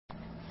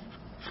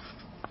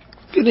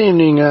Good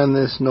evening on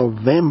this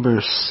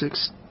November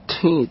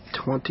 16th,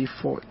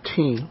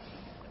 2014.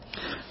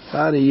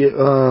 About a year,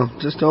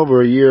 just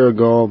over a year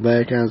ago,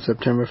 back on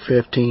September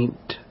 15th,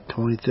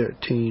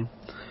 2013,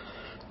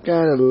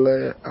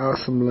 God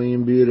awesomely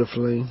and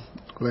beautifully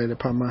laid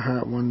upon my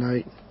heart one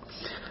night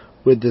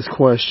with this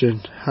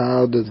question: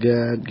 how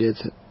God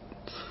gets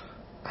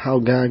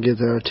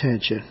our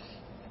attention?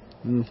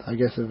 I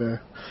guess if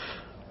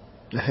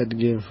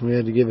we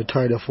had to give a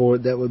title for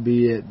it, that would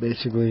be it.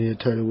 Basically, a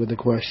title with a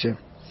question.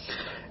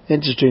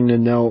 Interesting to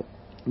note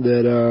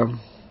that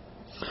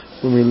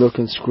when we look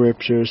in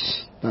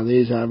scriptures, now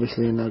these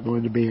obviously are not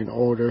going to be in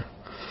order.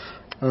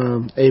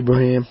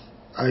 Abraham,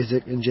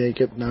 Isaac, and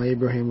Jacob. Now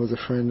Abraham was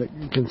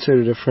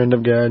considered a friend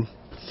of God,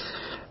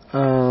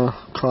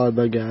 called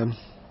by God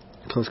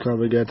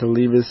to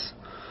leave his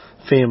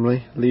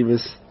family, leave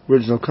his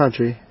original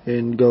country,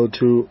 and go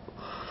to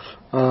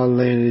a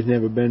land he's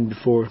never been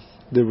before.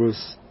 There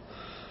was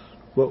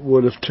what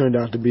would have turned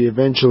out to be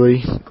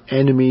eventually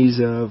enemies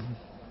of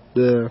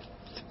the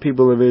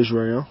people of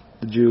Israel,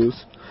 the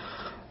Jews.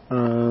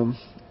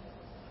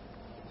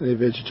 They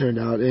eventually turned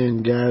out,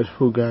 and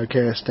who God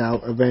cast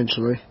out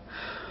eventually,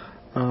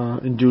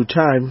 in due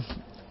time,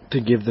 to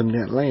give them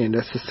that land.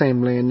 That's the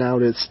same land now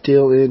that's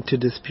still into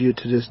dispute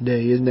to this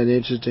day. Isn't that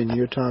interesting?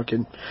 You're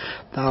talking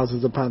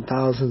thousands upon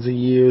thousands of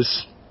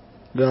years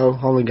ago.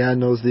 Only God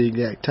knows the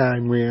exact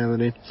time,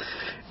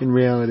 in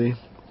reality,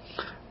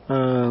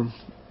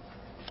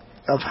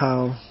 of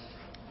how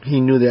he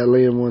knew that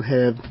land would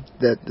have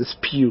that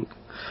dispute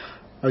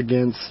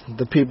against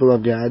the people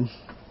of God,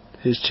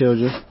 his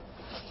children,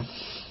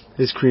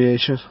 his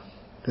creation,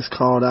 his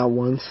called out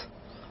ones,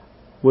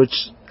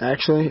 which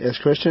actually, as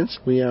Christians,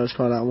 we are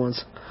called out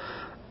ones.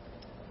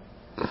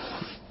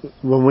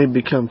 When we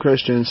become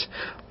Christians,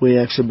 we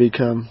actually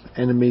become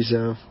enemies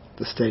of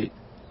the state,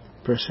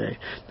 per se.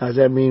 Now, does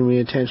that mean we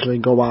intentionally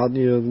go out,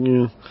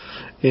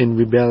 and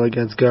rebel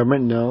against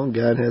government? No,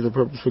 God has a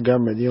purpose for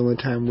government. The only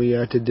time we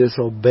are to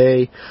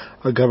disobey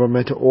a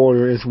governmental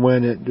order is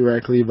when it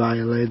directly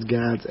violates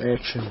God's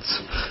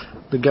actions.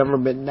 The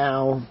government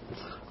now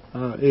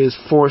is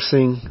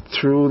forcing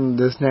through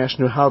this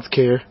national health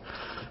care,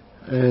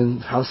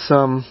 and how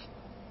some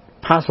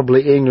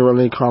possibly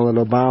ignorantly call it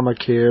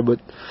Obamacare,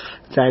 but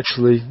it's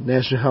actually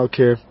national health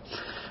care,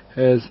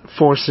 as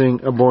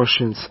forcing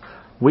abortions.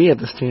 We have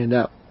to stand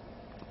up.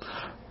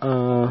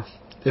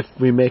 If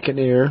we make an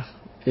error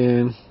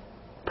and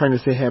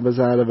pregnancy happens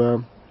out of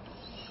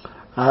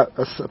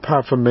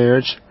apart from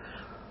marriage,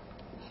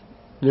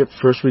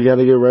 first we got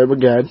to get right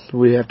with God.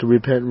 We have to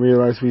repent and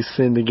realize we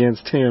sinned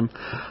against Him.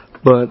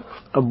 But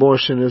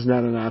abortion is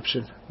not an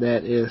option.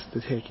 That is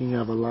the taking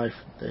of a life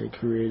that He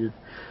created.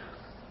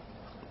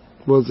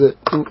 Was it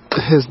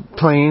His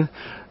plan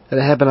that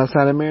it happened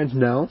outside of marriage?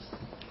 No.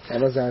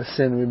 That was our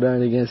sin and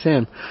rebellion against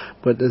Him.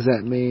 But does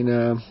that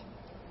mean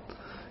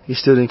He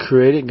still didn't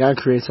create it? God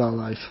creates all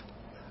life,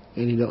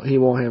 and He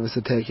won't have us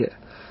to take it.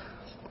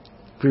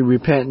 If we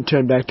repent and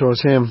turn back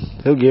towards Him,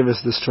 He'll give us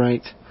the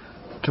strength,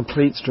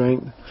 complete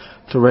strength,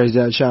 to raise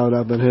that child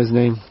up in His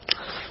name.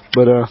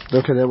 But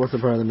okay, that was the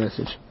part of the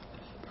message.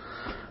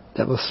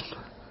 That was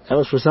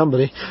for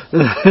somebody.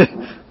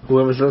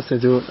 Whoever's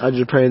listening to it, I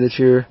just pray that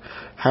your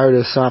heart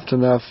is soft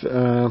enough,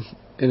 and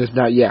it's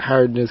not yet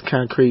hard and it's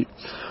concrete,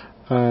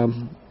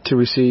 to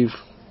receive,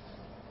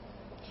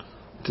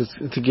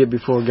 to get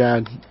before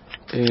God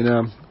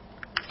and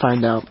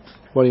find out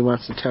what He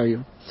wants to tell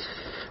you.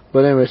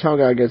 But anyways, how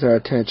God gets our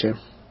attention.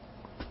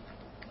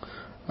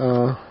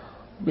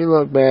 We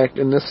look back,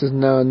 and this is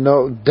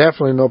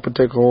definitely no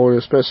particular order,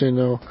 especially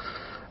no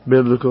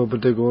biblical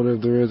particular order.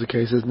 If there is a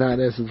case, it's not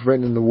as it's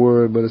written in the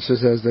Word, but it's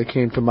just as they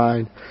came to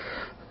mind.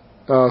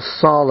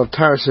 Saul of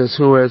Tarsus,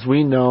 who, as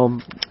we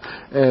know,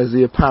 as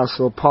the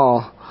Apostle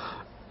Paul,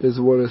 is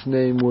what his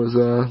name was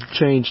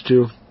changed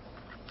to.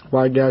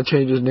 Why God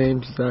changed his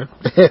name, I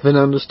haven't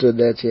understood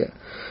that yet.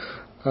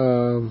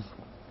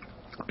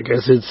 I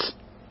guess it's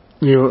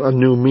a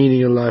new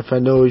meaning in life. I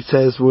know he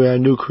says we are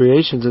new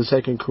creations in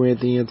 2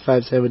 Corinthians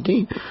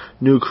 5:17.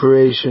 New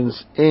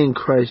creations in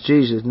Christ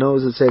Jesus.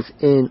 Notice it says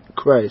in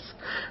Christ,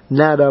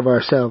 not of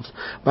ourselves.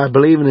 By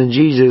believing in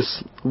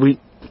Jesus, we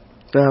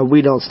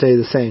don't stay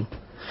the same.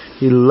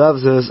 He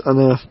loves us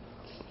enough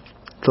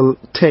to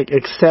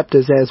accept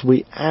us as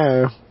we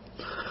are,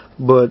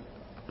 but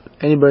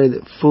anybody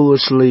that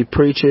foolishly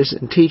preaches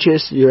and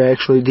teaches, you're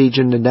actually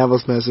teaching the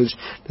devil's message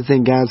to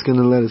think God's going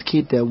to let us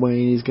keep that way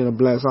and He's going to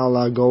bless all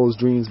our goals,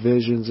 dreams,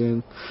 visions,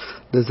 and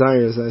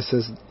desires. I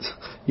says,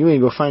 you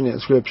ain't going to find that in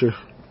Scripture.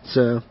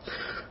 So,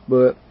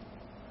 but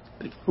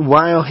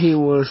while he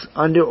was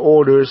under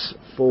orders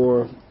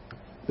for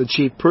the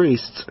chief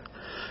priests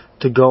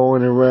to go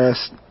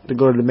to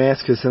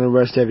Damascus and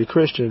arrest every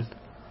Christian,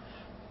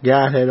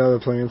 God had other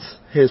plans,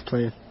 His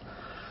plan.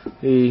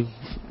 He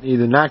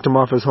either knocked him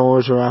off his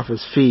horse or off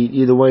his feet.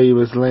 Either way, he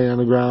was laying on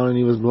the ground and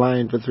he was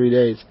blind for 3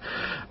 days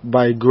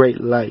by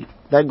great light.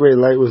 That great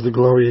light was the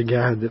glory of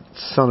God that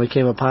suddenly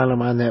came upon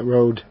him on that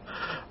road.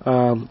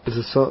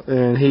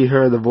 And he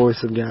heard the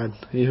voice of God.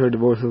 He heard the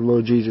voice of the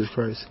Lord Jesus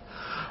Christ.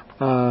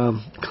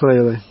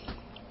 clearly.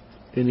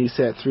 And he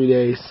sat 3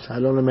 days. I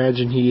don't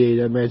imagine he ate.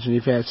 I imagine he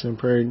fasted and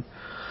prayed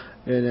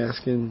and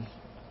asking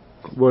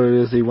what it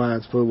is he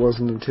wants. But it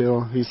wasn't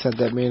until he sent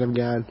that man of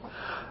God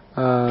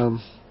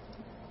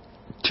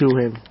to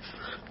him.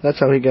 That's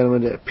how he got him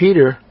in there.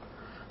 Peter,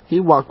 he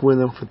walked with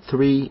him for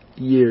 3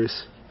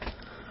 years.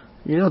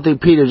 You don't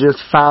think Peter just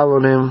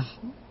followed him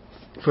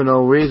for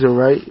no reason,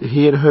 right?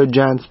 He had heard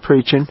John's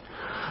preaching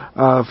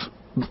of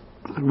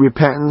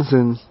repentance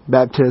and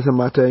baptism.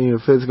 I tell you,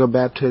 physical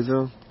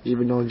baptism,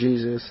 even though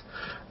Jesus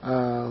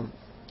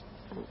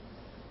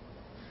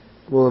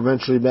will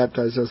eventually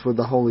baptize us with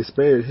the Holy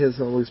Spirit, His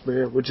Holy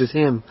Spirit, which is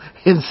Him,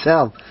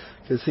 Himself,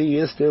 because He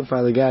is still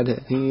Father God.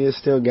 He is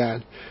still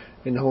God,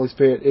 and the Holy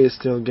Spirit is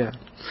still God.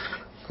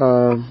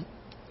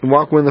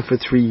 Walked with him for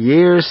 3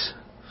 years.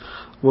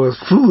 Was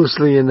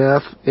foolishly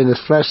enough in his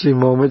fleshly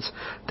moments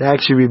to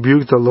actually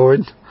rebuke the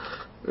Lord.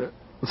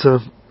 So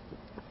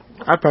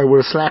I probably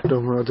would have slapped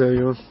him, I'll tell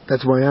you.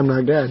 That's why I'm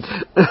not God.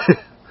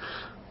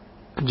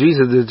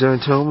 Jesus did turn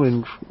to him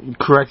and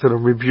corrected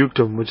him, rebuked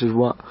him, which is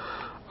what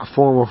a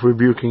form of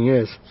rebuking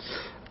is.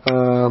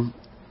 But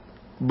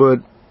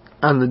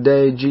on the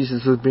night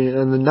Jesus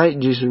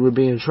was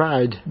being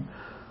tried,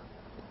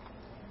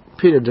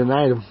 Peter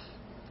denied him.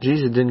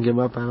 Jesus didn't give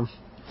up on him.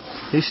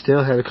 He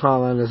still had a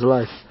call on his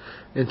life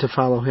and to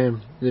follow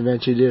him. He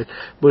eventually did.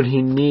 But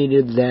he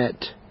needed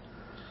that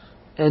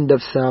end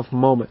of self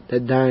moment,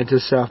 that dying to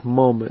self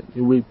moment.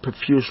 We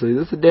profusely.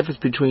 There's a difference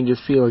between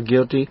just feeling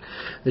guilty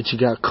that you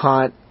got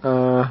caught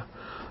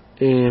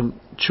and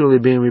truly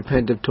being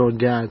repentant toward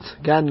God.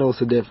 God knows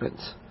the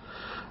difference.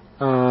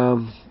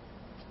 And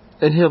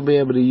He'll be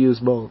able to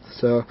use both.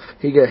 So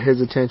he got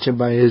his attention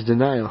by his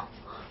denial.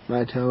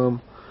 I tell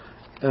him,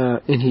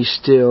 and he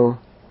still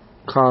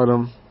called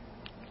him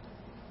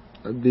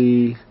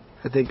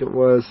I think it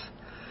was,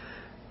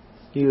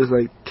 he was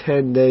like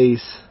 10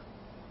 days,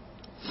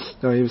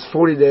 no, he was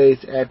 40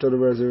 days after the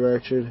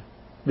resurrection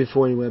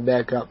before he went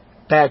back up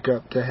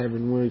to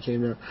heaven when he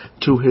came there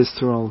to his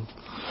throne,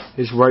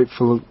 his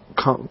rightful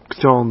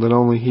throne that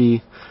only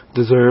he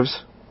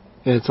deserves,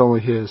 and it's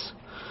only his.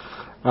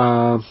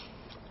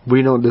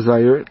 We don't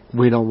desire it.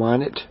 We don't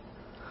want it.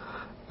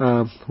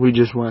 We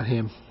just want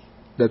him.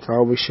 That's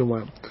all we should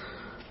want.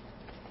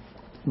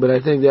 But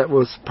I think that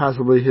was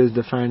possibly his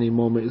defining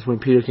moment, is when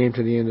Peter came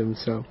to the end of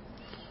himself.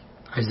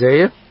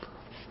 Isaiah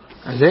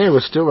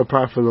was still a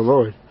prophet of the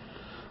Lord.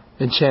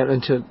 In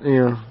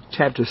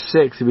chapter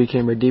 6, he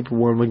became a deeper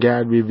one when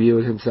God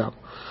revealed himself.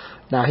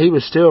 Now, he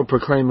was still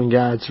proclaiming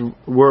God's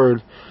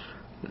word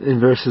in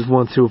verses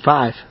 1 through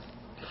 5.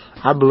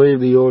 I believe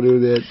the order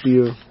that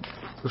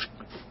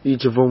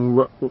each of them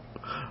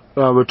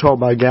were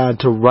told by God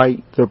to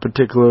write their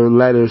particular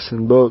letters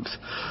and books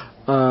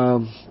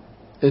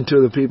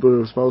into the people who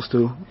were supposed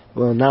to.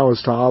 Well, now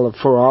it's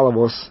for all of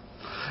us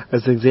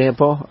as an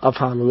example of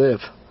how to live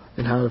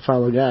and how to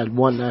follow God,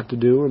 what not to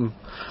do and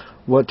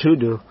what to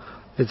do.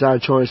 It's our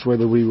choice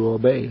whether we will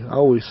obey.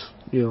 Always,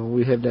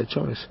 we have that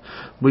choice.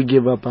 We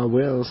give up our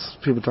wills.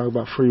 People talk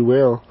about free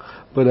will,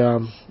 but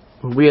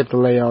we have to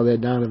lay all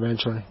that down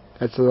eventually.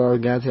 That's all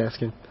God's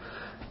asking,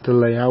 to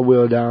lay our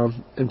will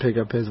down and pick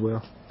up His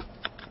will.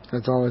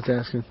 That's all it's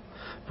asking.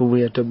 But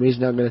He's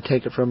not going to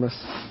take it from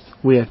us.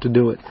 We have to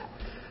do it.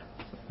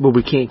 But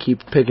we can't keep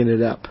picking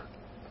it up,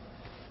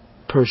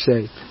 per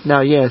se. Now,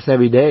 yes,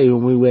 every day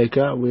when we wake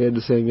up, we have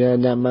to say, God,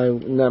 not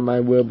my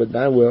will, but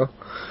Thy will.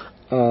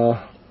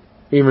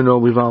 Even though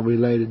we've already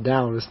laid it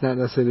down, it's not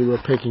necessarily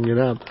we're picking it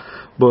up,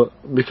 but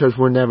because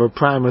we're never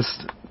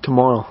promised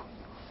tomorrow.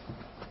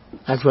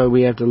 That's why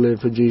we have to live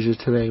for Jesus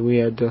today. We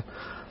have to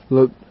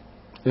look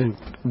and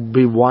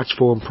be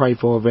watchful and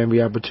prayerful of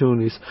every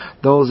opportunities.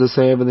 Those that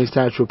say everything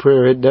starts with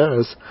prayer, it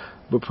does,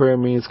 but prayer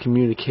means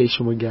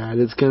communication with God.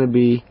 It's going to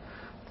be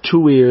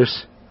 2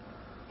 ears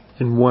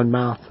and 1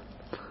 mouth.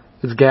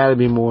 There's got to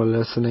be more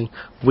listening.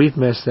 We've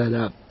messed that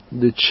up.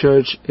 The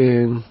church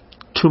and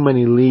too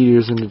many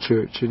leaders in the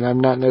church. And I'm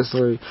not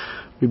necessarily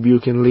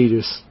rebuking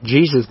leaders.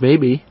 Jesus,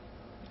 maybe.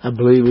 I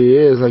believe He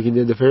is, like He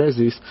did the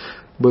Pharisees.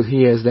 But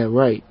He has that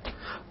right.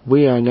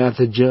 We are not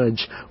the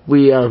judge.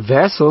 We are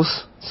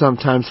vessels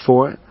sometimes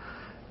for it.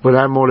 But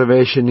our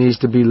motivation needs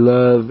to be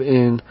love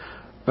and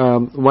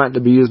wanting to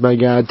be used by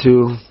God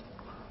to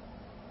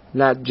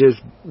not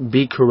just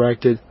be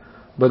corrected,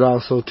 but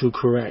also to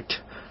correct.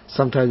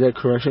 Sometimes that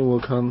correction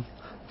will come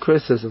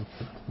criticism.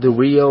 Do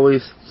we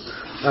always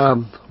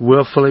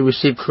willfully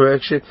receive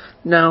correction?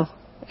 No.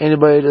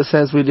 Anybody that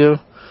says we do,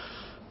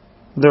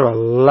 they're a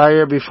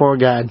liar before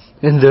God,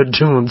 and they're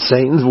doing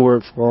Satan's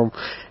work for him.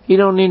 He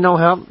don't need no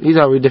help. He's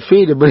already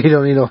defeated, but he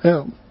don't need no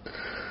help.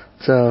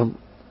 So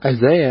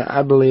Isaiah,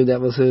 I believe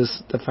that was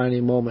his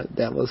defining moment.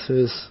 That was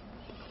his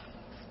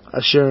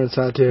assurance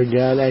out there.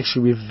 God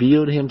actually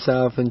revealed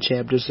Himself in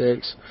chapter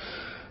 6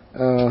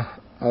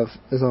 of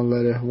his own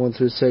letter. 1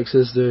 through 6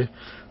 is the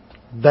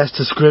best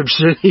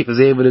description he was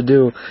able to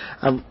do.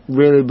 I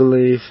really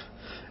believe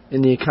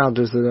in the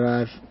encounters that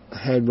I've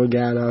had with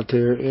God out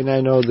there, and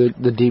I know that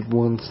the deep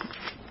ones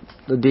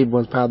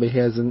probably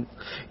hasn't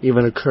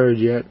even occurred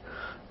yet.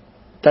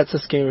 That's a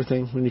scary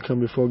thing when you come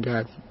before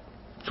God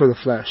for the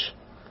flesh.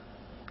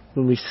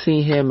 When we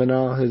see Him in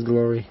all His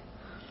glory.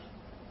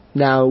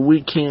 Now,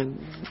 we can't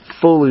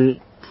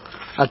fully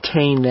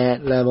attain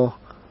that level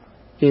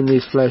in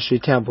these fleshly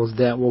temples.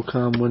 That will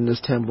come when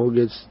this temple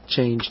gets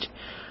changed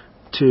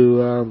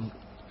to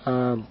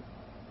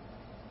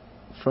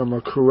from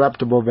a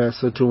corruptible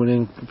vessel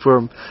to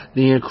from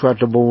the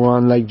incorruptible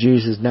one like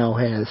Jesus now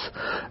has.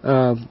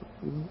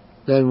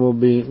 Then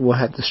we'll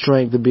have the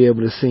strength to be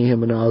able to see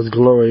Him in all His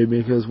glory,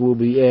 because we'll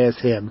be as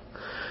Him.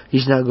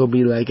 He's not going to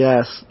be like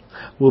us.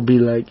 We'll be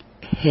like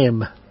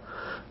Him.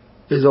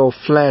 His old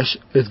flesh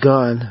is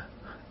gone.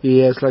 He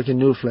has like a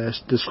new flesh.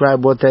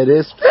 Describe what that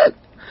is?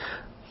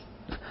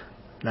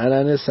 Not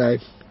on this side.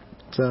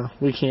 So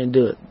we can't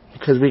do it,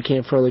 because we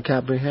can't fully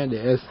comprehend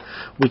it. As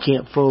we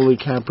can't fully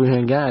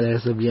comprehend God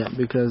as of yet,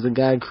 because the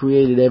God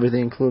created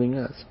everything, including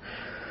us.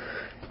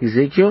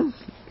 Ezekiel,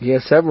 he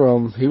has several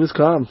of them. He was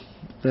calm,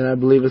 and I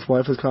believe his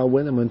wife was calm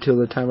with him until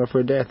the time of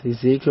her death.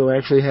 Ezekiel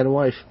actually had a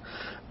wife,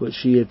 but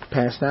she had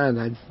passed on.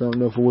 I don't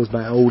know if it was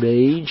by old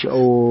age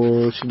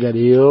or she got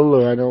ill,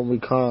 or I don't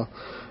recall.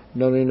 I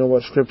don't even know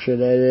what scripture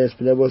that is,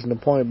 but that wasn't the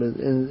point. But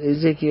in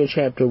Ezekiel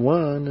chapter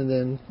 1, and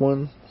then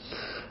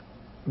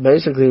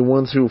basically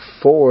 1 through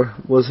 4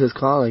 was his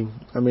calling.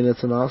 I mean,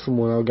 it's an awesome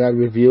one. God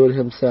revealed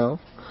Himself.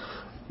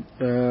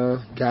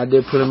 God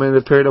did put him in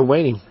the period of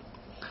waiting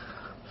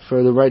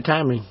for the right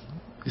timing.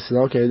 He said,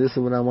 okay, this is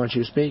what I want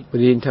you to speak,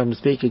 but He didn't tell him to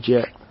speak it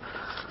yet.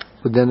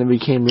 But then it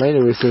became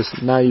later, He says,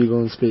 now you're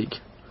going to speak.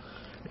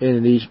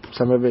 And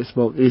some of it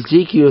spoke.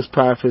 Ezekiel's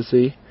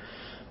prophecy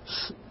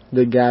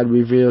that God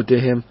revealed to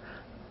him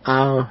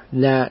are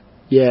not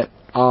yet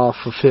all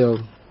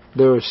fulfilled.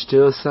 There are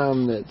still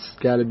some that's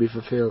got to be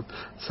fulfilled.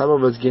 Some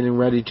of us getting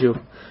ready to.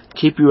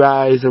 Keep your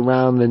eyes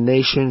around the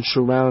nations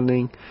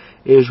surrounding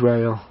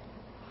Israel.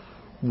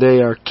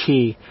 They are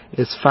key.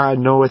 As far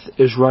north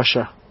as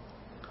Russia.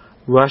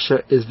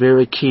 Russia is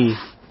very key.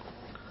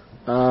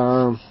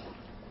 Gog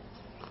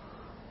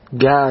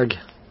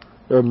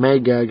or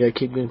Magog, I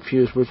keep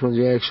confused which one's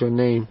the actual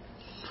name.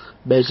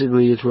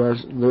 Basically, it's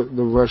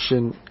the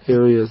Russian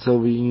area,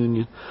 Soviet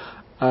Union.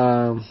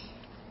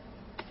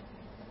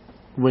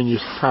 When you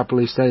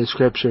properly study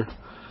Scripture,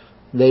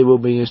 they will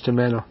be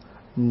instrumental.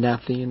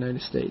 Not the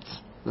United States.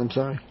 I'm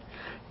sorry.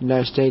 The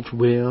United States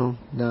will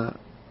not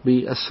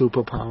be a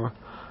superpower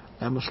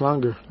that much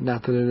longer.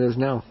 Not that it is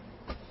now.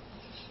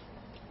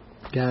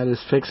 God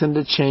is fixing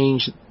to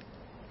change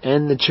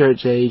end the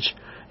church age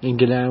and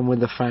get on with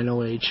the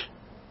final age.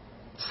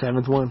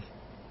 7th one.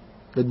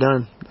 The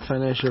done. The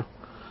financial.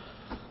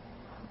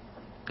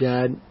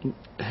 God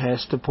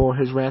has to pour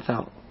His wrath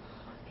out.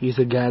 He's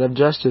a God of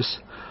justice.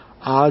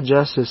 All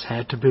justice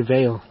had to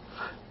prevail.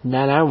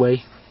 Not our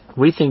way.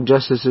 We think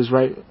justice is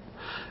right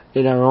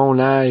in our own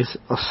eyes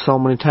so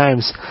many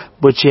times.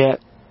 But yet,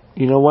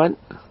 you know what?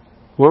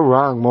 We're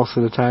wrong most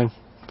of the time.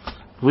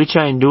 If we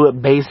try and do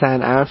it based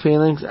on our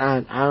feelings,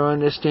 on our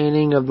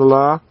understanding of the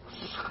law,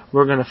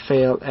 we're going to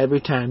fail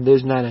every time.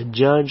 There's not a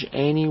judge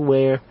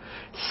anywhere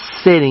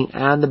sitting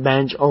on the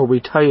bench, or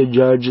retired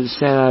judge that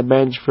sat on a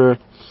bench for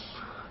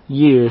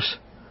years,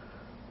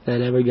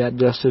 that ever got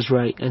justice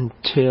right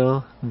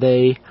until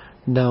they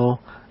know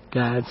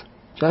God's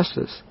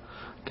justice.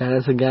 God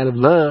is a God of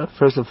love,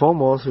 first and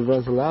foremost, who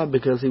runs the law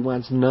because He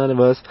wants none of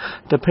us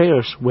to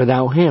perish.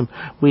 Without Him,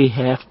 we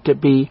have to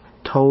be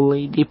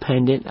totally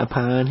dependent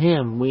upon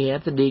Him. We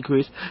have to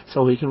decrease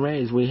so He can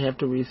raise. We have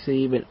to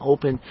receive and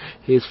open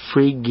His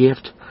free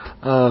gift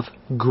of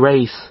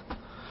grace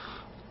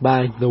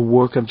by the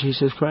work of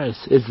Jesus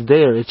Christ. It's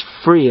there. It's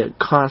free. It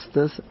costs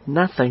us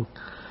nothing.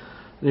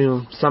 You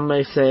know, some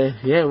may say,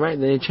 yeah, right,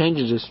 then He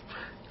changes us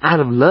out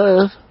of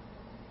love.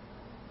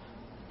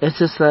 It's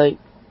just like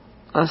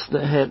us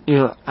that have, you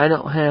know, I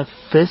don't have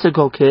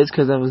physical kids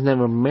because I was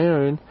never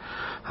married.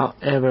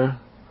 However,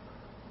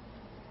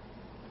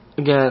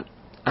 I got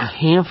a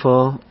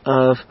handful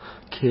of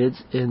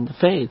kids in the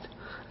faith.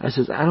 I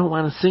says, I don't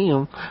want to see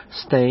them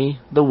stay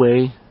the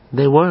way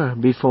they were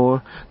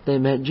before they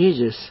met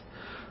Jesus.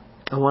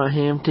 I want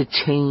Him to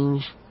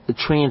change, to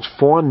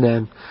transform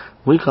them.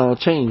 We call it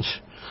change.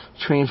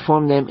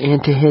 Transform them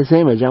into His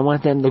image. I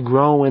want them to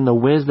grow in the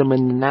wisdom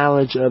and the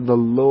knowledge of the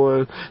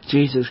Lord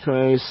Jesus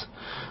Christ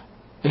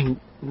and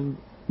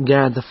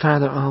God the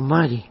Father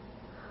Almighty.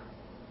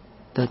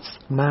 That's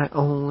my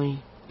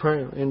only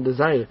prayer and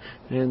desire.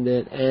 And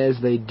that as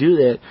they do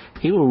that,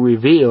 He will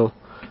reveal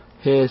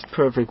His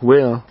perfect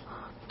will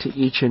to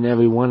each and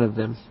every one of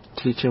them.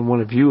 To each and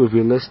one of you, if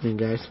you're listening,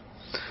 guys.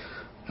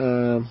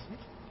 The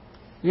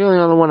only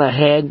other one I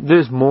had,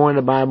 there's more in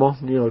the Bible.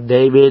 You know,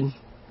 David,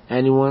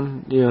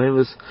 anyone, you know, he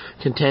was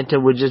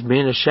contented with just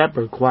being a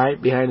shepherd,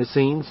 quiet behind the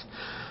scenes.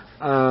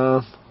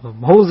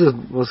 Moses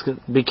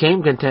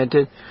became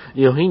contented.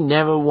 You know, he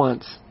never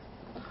once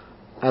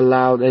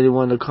allowed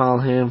anyone to call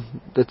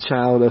him the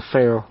child of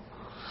Pharaoh.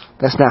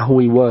 That's not who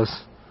he was.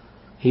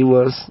 He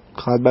was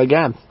called by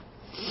God.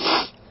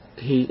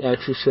 He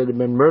actually should have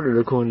been murdered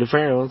according to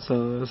Pharaoh.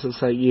 So it's just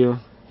like, you know,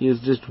 he was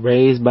just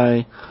raised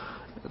by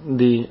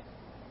the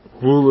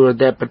ruler at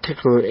that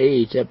particular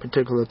age, that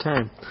particular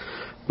time.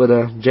 But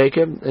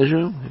Jacob,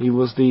 Israel, he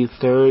was the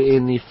third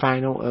in the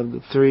final of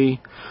the three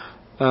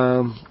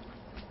sons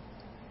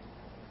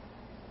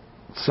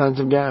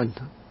of God.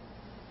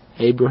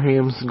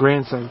 Abraham's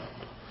grandson.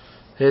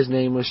 His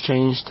name was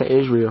changed to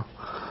Israel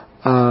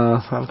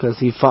because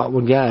he fought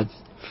with God.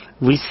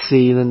 We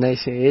see the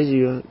nation of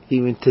Israel,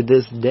 even to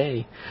this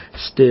day,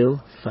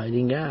 still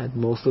fighting God.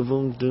 Most of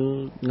them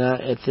do not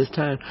at this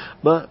time.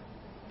 But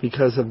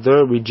because of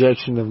their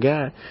rejection of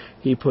God,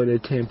 he put a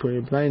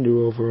temporary blinder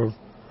over them.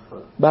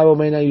 Bible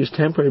may not use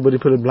temporary, but he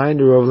put a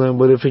blinder over them.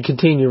 But if we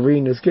continue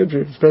reading the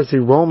scripture, especially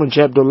Romans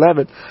chapter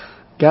 11,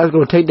 God's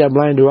going to take that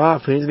blinder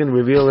off and he's going to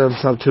reveal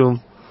himself to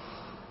them.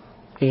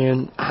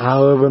 And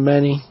however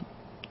many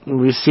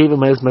receive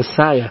him as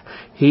Messiah,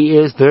 he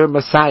is their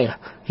Messiah.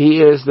 He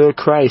is their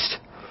Christ.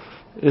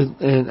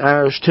 And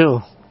ours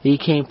too. He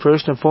came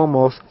first and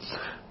foremost.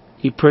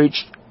 He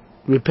preached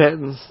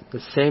repentance, the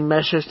same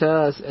message to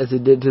us as he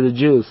did to the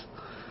Jews.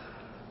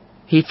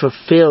 He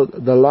fulfilled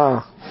the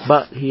law.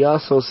 But he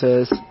also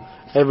says,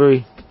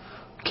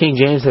 King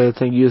James, I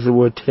think, used the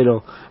word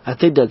tittle. I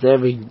think that's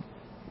every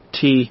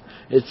T.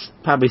 It's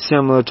probably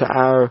similar to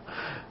our,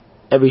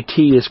 every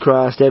T is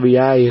crossed, every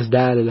I is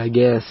dotted, I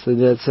guess. So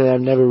that's,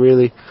 I've never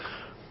really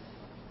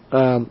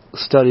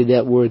studied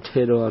that word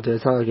tittle out there.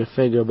 That's all I can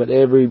figure. But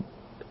every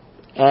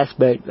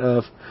aspect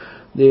of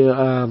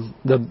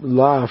the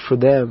law for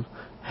them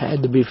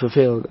had to be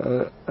fulfilled.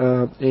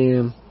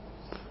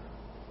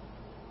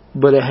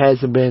 But it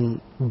hasn't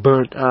been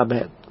burnt up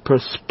per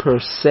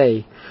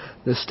se.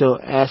 There's still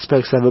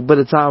aspects of it, but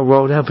it's all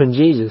rolled up in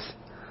Jesus.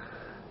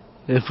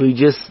 If we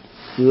just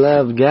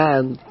love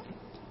God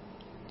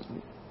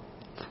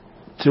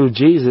through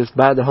Jesus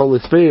by the Holy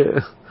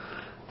Spirit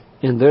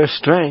in their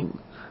strength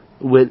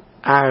with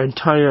our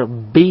entire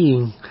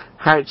being,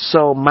 heart,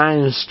 soul,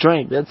 mind, and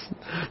strength.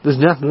 There's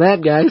nothing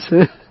left, guys.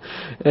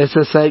 It's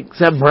just like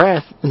that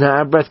breath. Now,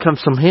 our breath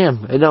comes from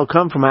Him. It don't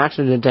come from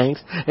oxygen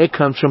tanks. It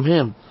comes from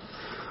Him.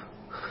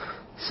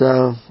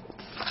 So,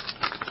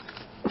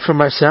 for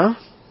myself,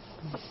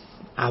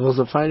 I was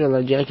a fighter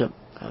like Jacob.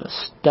 I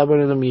was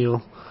stubborn as a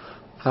mule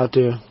out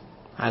there.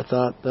 I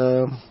thought,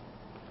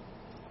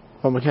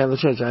 from a Catholic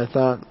church, I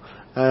thought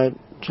I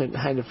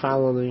had to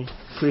follow the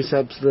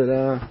precepts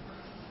that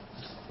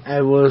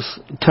I was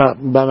taught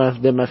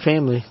by my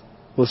family.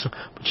 But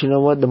you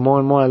know what? The more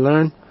and more I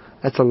learn,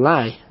 that's a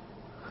lie.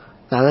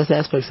 Now, there's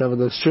aspects of it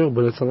that's true,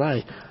 but it's a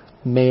lie.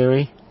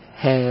 Mary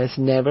has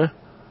never,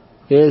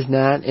 is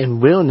not,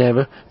 and will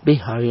never be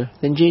higher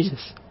than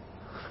Jesus.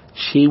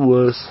 She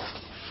was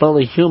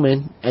fully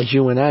human as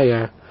you and I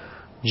are.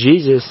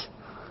 Jesus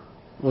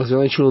was the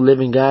only true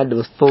living God that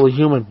was fully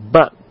human,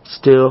 but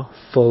still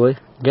fully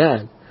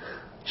God.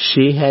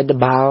 She had to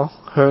bow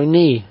her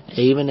knee,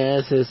 even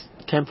as his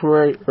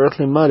temporary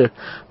earthly mother,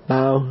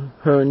 bow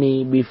her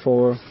knee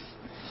before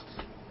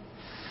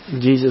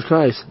Jesus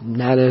Christ,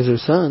 not as her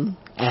son,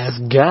 as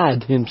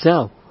God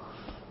Himself.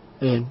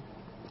 And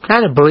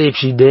kind of believe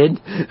she did.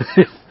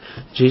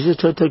 Jesus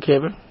took care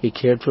of her. He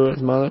cared for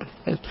his mother.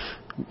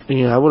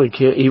 You know,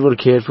 he would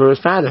have cared for his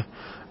father.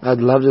 I'd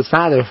loved his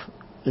father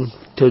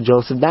until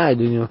Joseph died.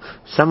 You know,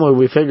 somewhere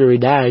we figure he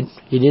died.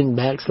 He didn't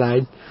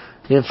backslide.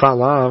 He didn't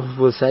fall off.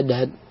 Was said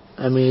that.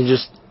 I mean,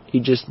 he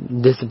just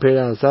disappeared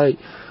out of sight.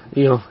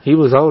 You know, he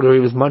was older. He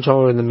was much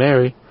older than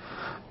Mary.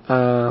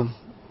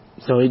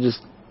 So he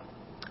just,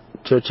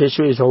 church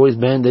history has always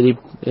been that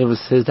it was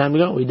his time to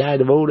go. He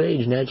died of old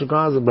age, natural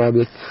causes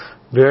probably.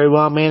 Very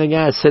well man of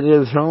God, sitting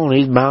at the throne,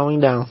 he's bowing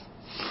down.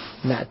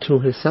 Not to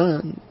his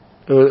son,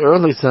 or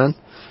earthly son,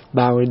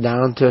 bowing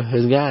down to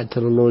his God,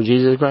 to the Lord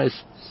Jesus Christ.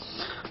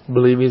 I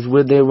believe he's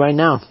with there right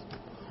now.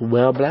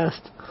 Well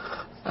blessed.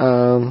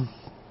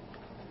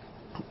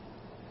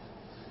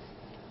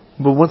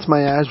 But once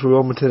my eyes were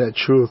open to that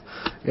truth,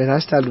 and I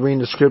started reading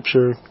the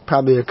scripture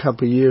probably a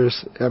couple of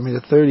years,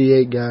 the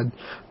 38 God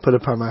put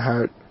upon my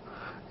heart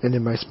and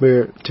in my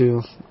spirit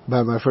to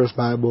buy my first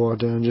Bible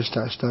out there and just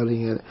start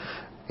studying it.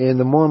 And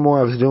the more and more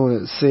I was doing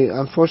it, see,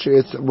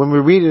 unfortunately, when we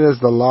read it as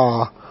the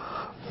law,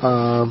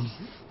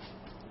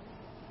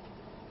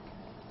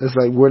 it's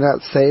like we're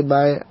not saved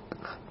by it.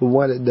 But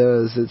what it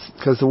does, it's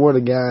because the Word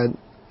of God,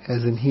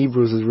 as in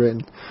Hebrews is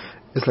written,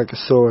 it's like a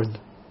sword.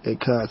 It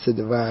cuts, it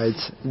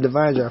divides. It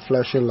divides our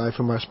fleshly life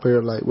from our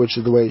spirit life, which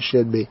is the way it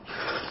should be.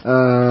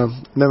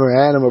 Remember,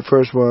 Adam at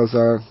first was,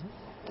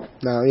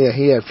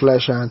 he had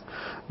flesh on,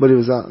 but he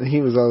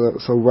was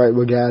also right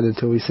with God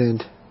until he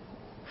sinned.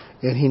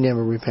 And he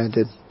never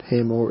repented,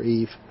 him or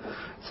Eve.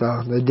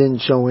 So they didn't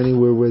show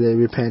anywhere where they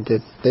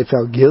repented. They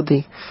felt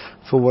guilty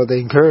for what they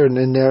incurred,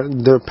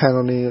 and their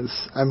penalty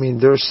is,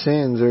 their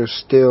sins are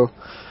still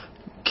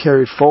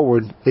carried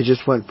forward. It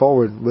just went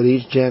forward. But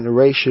each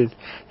generation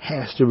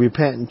has to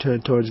repent and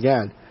turn towards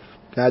God.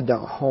 God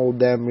don't hold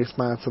them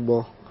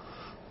responsible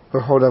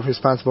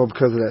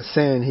because of that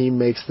sin. He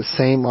makes the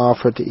same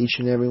offer to each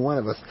and every one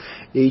of us.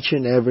 Each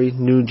and every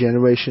new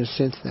generation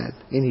since then.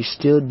 And He's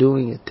still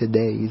doing it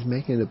today. He's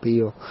making an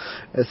appeal.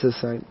 It's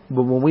just like,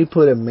 but when we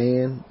put a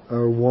man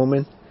or a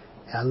woman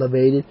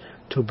elevated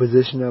to a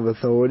position of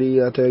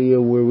authority out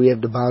there, where we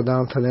have to bow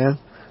down to them.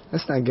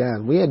 That's not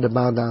God. We have to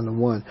bow down to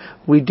one.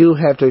 We do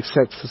have to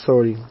accept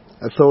authority.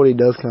 Authority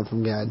does come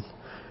from God.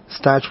 It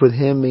starts with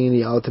Him being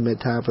the ultimate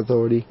top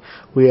authority.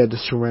 We have to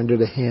surrender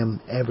to Him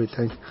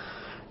everything.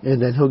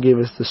 And then He'll give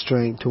us the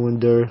strength to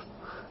endure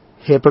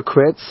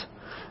hypocrites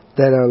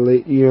that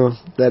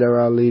are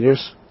our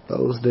leaders,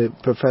 those that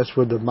profess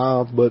with their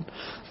mouth but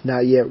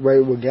not yet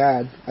right with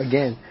God.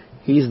 Again,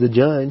 He's the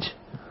judge,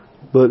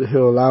 but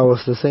He'll allow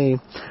us to sin.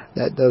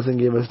 That doesn't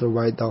give us the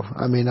right, though.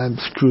 I mean, I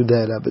screwed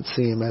that up at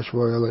CMS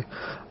royally.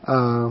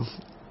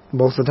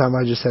 Most of the time,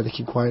 I just had to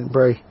keep quiet and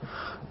pray.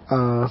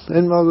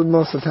 And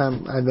most of the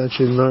time, I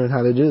eventually learned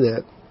how to do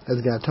that,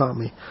 as God taught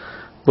me.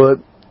 But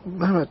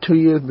about 2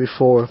 years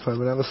before,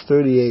 when I was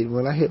 38,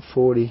 when I hit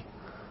 40,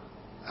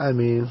 I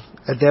mean,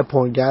 at that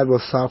point, God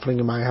was softening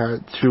in my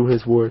heart through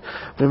His Word.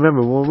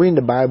 Remember, when we're reading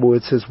the Bible,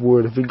 it's His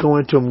Word. If we go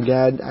into Him,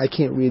 God, I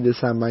can't read this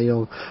on my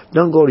own.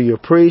 Don't go to your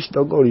priest.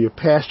 Don't go to your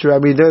pastor. I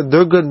mean,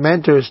 they're good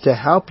mentors to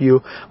help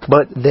you,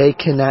 but they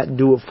cannot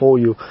do it for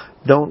you.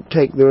 Don't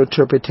take their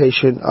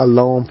interpretation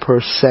alone per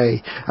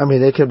se. I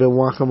mean, they could have been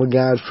walking with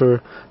God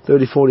for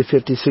 30, 40,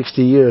 50,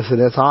 60 years, and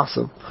that's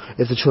awesome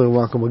if they're truly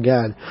walking with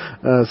God.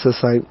 So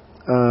it's like...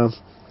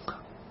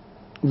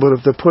 But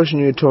if they're pushing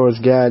you towards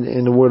God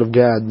and the Word of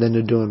God, then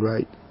they're doing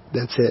right.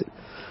 That's it.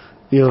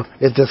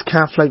 If there's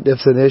conflict, if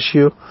it's an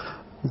issue,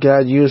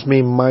 God used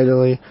me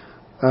mightily,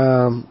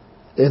 and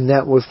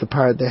that was the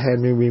part that had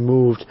me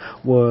removed,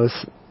 was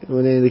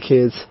when any of the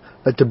kids,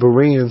 like the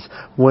Bereans,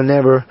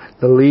 whenever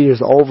the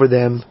leaders over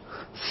them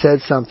said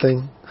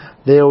something,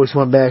 they always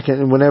went back,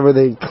 and whenever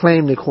they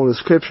claimed they quoted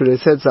Scripture, they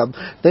said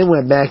something, they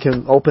went back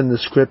and opened the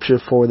Scripture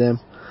for them.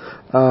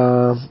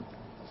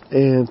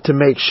 And to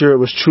make sure it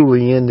was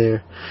truly in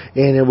there,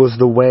 and it was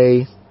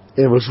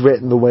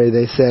written the way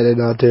they said it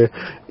out there,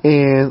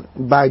 and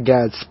by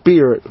God's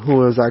Spirit,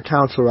 who is our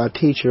counselor, our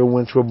teacher,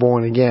 once we're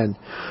born again.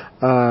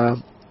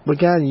 But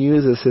God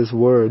uses His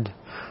Word.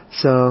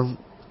 So,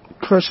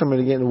 first I'm going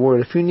to get in the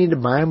Word. If you need to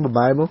buy Him a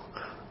Bible,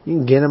 you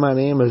can get them on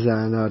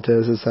Amazon out there.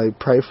 It's like,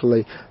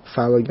 prayerfully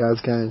follow God's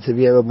guidance. If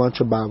you have a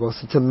bunch of Bibles,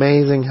 it's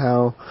amazing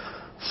how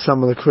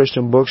some of the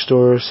Christian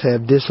bookstores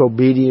have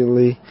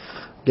disobediently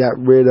got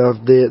rid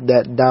of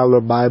that dollar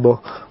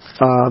Bible.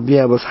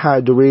 It was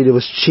hard to read. It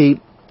was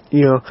cheap.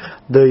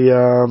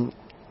 The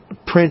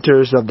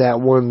printers of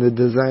that one, the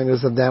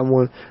designers of that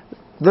one,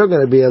 they're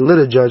going to be a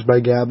little judged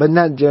by God, but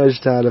not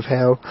judged out of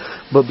hell.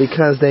 But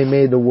because they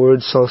made the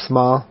word so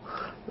small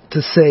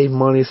to save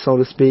money, so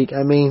to speak,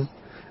 I mean,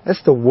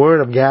 that's the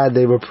Word of God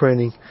they were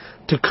printing.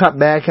 To cut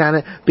back on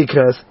it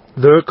because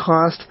their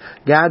cost,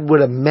 God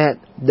would have met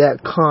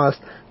that cost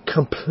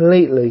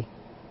completely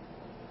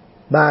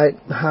by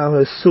how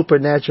His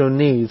supernatural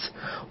needs.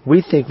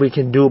 We think we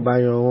can do it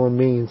by our own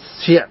means.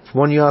 Shit,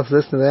 one of y'all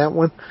listening to that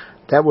one,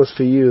 that was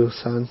for you,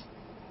 son,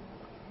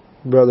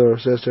 brother or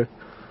sister.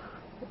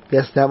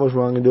 Yes, that was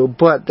wrong to do,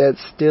 but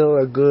that's still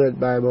a good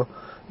Bible.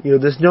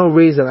 There's no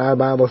reason our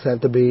Bibles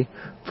have to be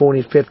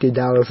 $40,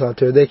 $50 out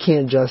there. They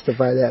can't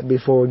justify that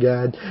before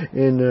God,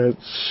 and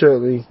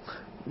certainly,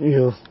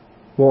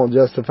 won't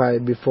justify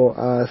it before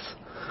us.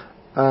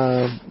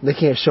 They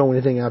can't show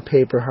anything on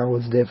paper how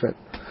it's different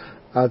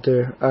out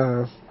there.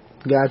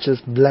 God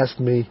just blessed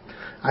me.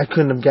 I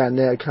couldn't have gotten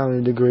that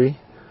accounting degree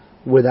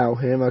without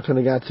Him. I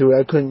couldn't have got through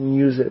it. I couldn't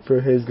use it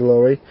for His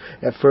glory.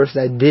 At first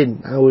I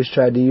didn't. I always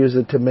tried to use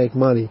it to make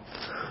money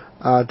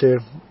out there.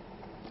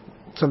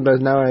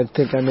 Sometimes now I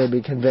think I may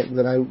be convicted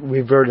that I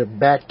reverted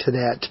back to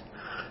that.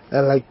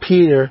 Like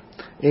Peter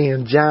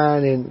and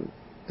John,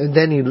 and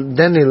then he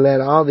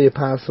led all the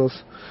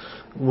apostles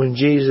when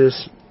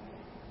Jesus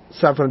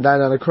suffered and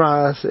died on the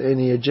cross, and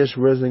He had just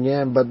risen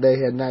again, but they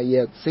had not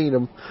yet seen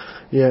Him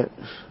yet.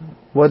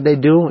 What did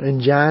they do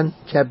in John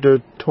chapter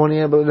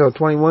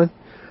 21?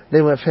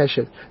 They went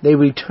fishing. They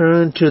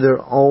returned to their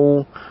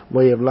own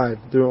way of life,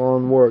 their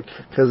own work,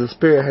 because the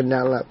Spirit had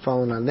not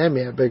fallen on them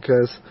yet,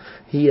 because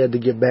He had to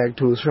get back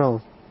to His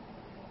throne.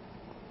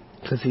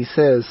 Because He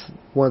says,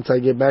 once I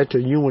get back to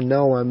you will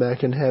know I'm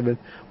back in heaven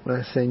when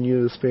I send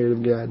you the Spirit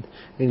of God.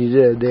 And He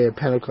did a day of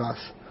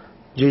Pentecost.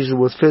 Jesus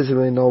was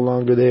physically no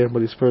longer there,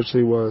 but He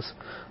spiritually was.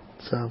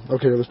 So,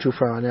 okay, that was too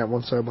far on that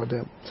one. Sorry about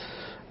that.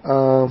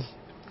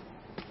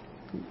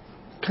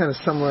 Kind of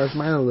summarize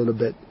mine a little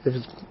bit, if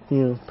it's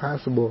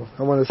possible.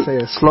 I want to say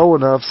it slow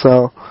enough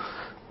so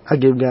I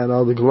give God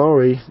all the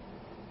glory,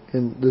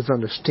 and there's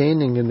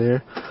understanding in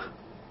there.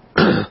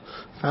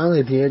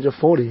 Finally, at the age of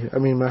 40, I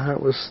mean, my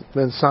heart was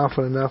been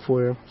softened enough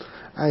where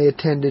I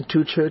attended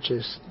 2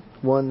 churches,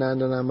 one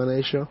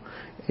non-denominational,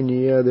 and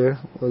the other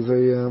was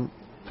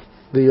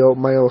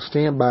my old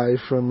standby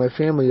from my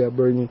family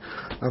upbringing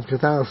of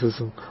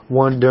Catholicism.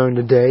 One during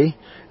the day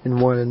and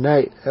one at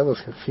night. That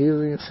was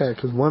confusing and sad,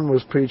 because one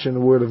was preaching the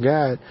Word of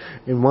God,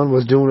 and one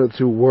was doing it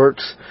through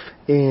works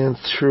and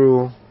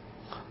through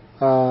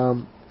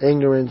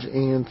ignorance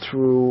and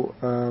through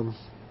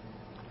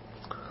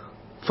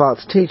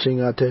false teaching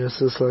out there. It's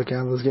just like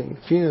I was getting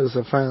confused,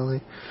 and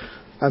finally,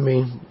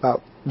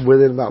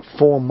 within about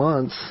 4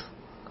 months,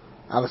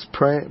 I was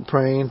praying,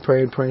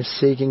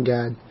 seeking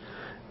God.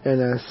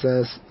 And I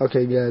says,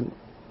 okay, God,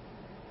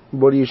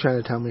 what are you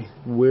trying to tell me?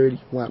 Where do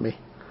you want me?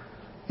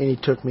 And he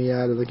took me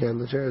out of the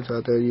Catholic Church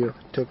out there. You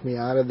took me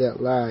out of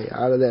that lie,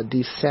 out of that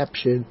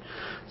deception.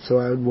 So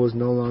I was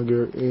no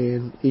longer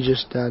in. He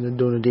just started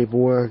doing a deep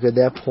work. At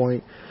that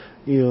point,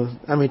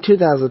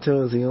 2002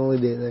 was the only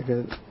day that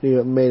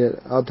could, made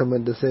an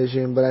ultimate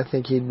decision. But I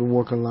think he'd been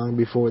working long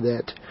before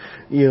that.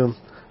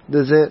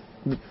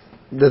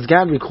 Does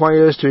God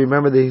require us to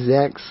remember the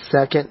exact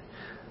second?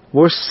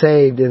 We're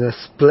saved in a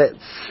split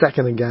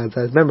second in God's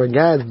eyes. Remember,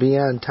 God's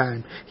beyond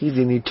time. He's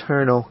an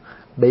eternal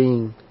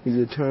being. He's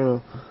an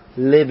eternal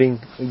living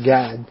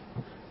God.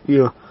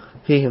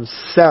 He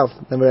himself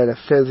never had a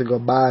physical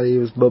body. He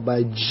was built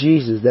by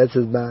Jesus. That's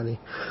his body.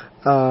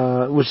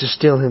 Which is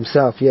still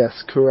himself.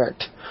 Yes,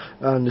 correct.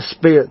 The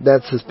Spirit,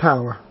 that's his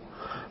power.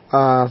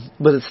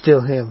 But it's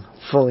still him.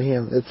 Fully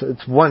him.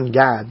 It's one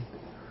God.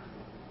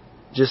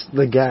 Just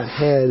the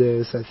Godhead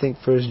is, I think,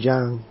 1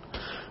 John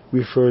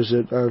refers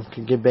it. I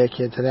can get back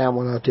into that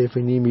one out there if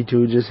you need me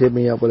to. Just hit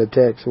me up with a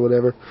text or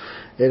whatever,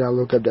 and I'll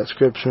look up that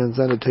scripture and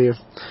send it to you.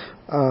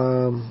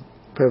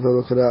 Probably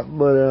look it up.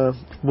 But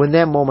when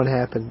that moment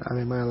happened,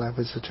 my life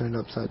was turned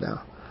upside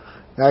down.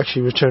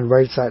 Actually, was turned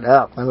right side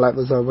up. My life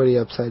was already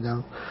upside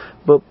down.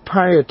 But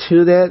prior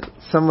to that,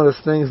 some of the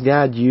things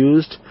God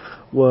used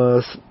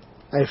was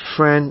a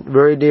friend,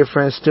 very dear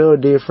friend, still a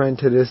dear friend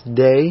to this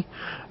day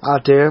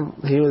out there.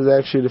 He was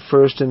actually the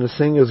first in the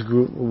singers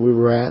group we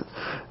were at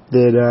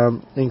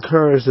that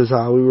encouraged us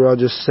all. We were all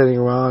just sitting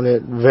around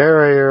at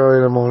very early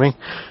in the morning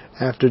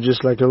after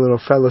just like a little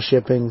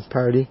fellowshipping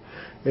party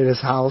in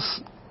his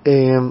house.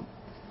 And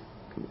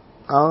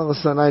all of a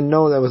sudden, I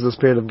know that was the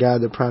Spirit of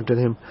God that prompted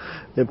him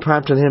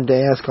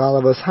to ask all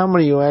of us, how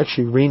many of you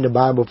actually read the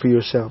Bible for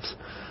yourselves?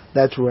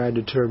 That's where I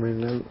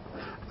determined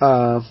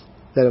that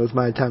it was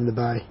my time to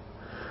buy.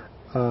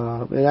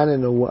 And I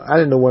didn't know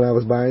what I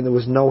was buying. There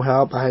was no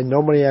help. I had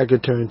nobody I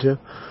could turn to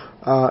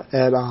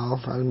at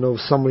all. I don't know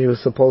if somebody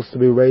was supposed to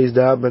be raised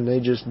up and they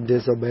just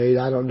disobeyed.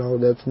 I don't know.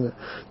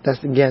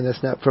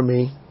 That's not for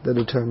me to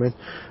determine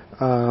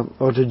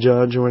or to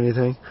judge or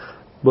anything.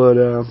 But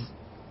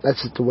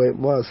that's just the way it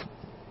was.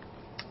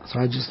 So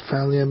I just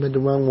finally admitted the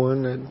wrong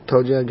one. I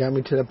told you I got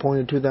me to that point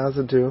in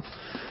 2002.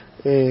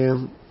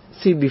 And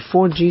see,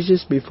 before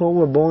Jesus, before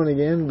we're born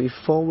again,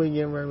 before we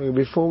get married,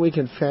 before we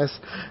confess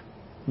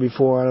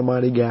before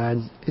Almighty God,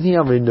 and He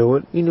already knew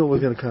it. He knew it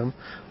was going to come.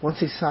 Once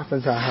He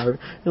softens our heart,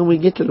 and we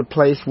get to the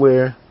place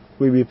where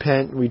we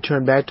repent, we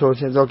turn back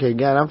towards Him. Okay,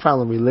 God, I'm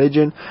following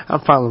religion.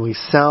 I'm following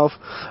self,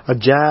 a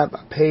job,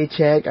 a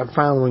paycheck. I'm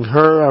following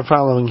her. I'm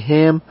following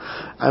him.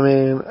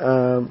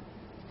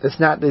 It's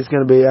not that it's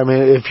going to be.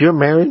 If you're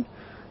married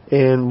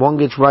and one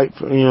gets right,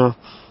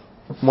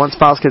 one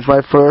spouse gets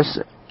right first,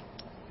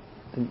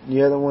 and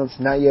the other one's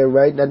not yet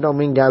right, that don't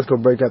mean God's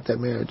going to break up that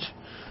marriage.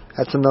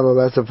 That's another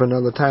lesson for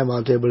another time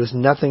out there, but there's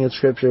nothing in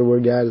Scripture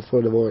where God is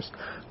for divorce.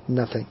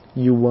 Nothing.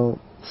 You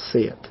won't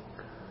see it.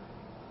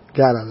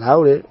 God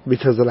allowed it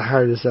because of the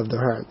hardness of their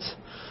hearts.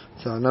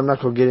 So, and I'm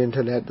not going to get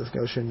into that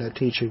discussion, that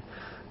teaching,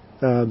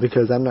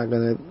 because I'm not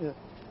going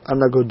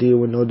to deal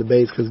with no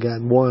debates, because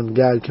God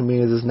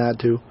commands us not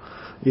to.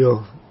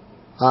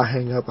 I'll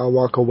hang up, I'll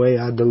walk away,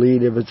 I'll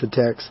delete if it's a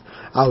text,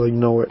 I'll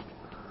ignore it.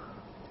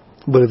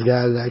 But it's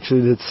God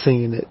actually that's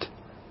seeing it.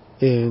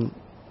 And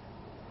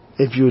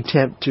if you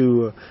attempt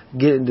to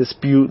get in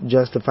dispute,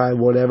 justify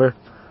whatever,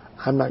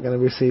 I'm not going to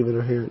receive it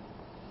or hear it.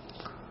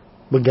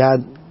 But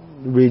God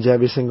reads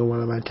every single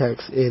one of my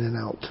texts in and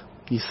out.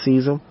 He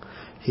sees them.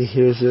 He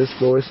hears this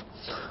voice.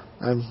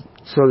 I'm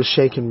sort of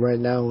shaking right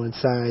now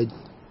inside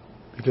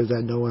because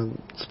I know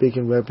I'm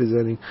speaking,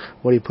 representing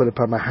what He put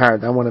upon my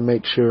heart. I want to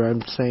make sure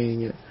I'm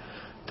saying it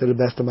to the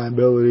best of my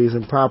abilities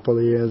and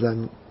properly as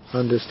I'm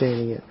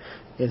understanding it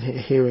and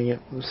hearing it,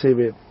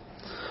 receiving it.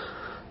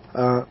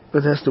 And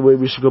that's the way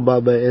we should go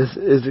about it.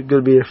 Is it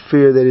going to be a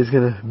fear that He's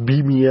going to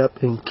beat me up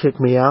and kick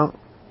me out?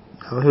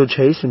 No, He'll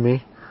chasing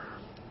me.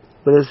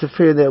 But it's the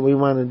fear that we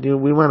want to do.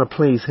 We want to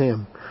please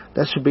Him.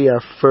 That should be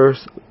our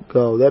first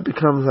goal. That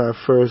becomes our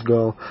first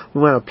goal.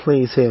 We want to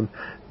please Him,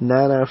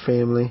 not our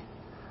family,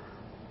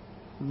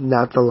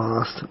 not the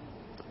lost,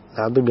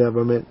 not the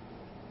government,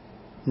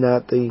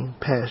 not the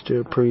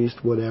pastor,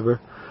 priest, whatever,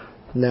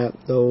 not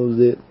those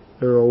that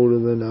are older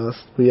than us.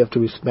 We have to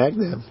respect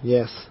them,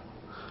 yes.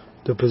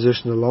 The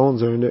position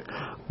alone's earned it,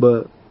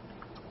 but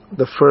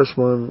the first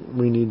one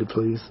we need to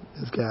please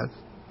is God.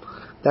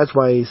 That's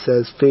why He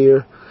says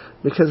fear,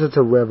 because it's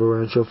a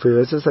reverential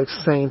fear. It's just like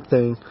the same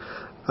thing.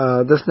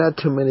 There's not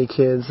too many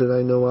kids that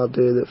I know out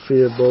there that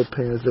fear both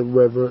parents, that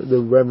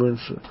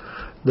reverence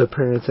the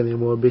parents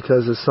anymore,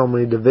 because there's so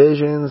many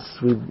divisions.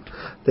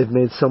 They've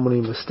made so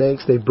many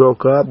mistakes. They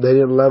broke up. They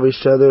didn't love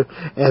each other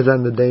as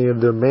on the day of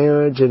their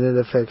marriage, and it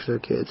affects their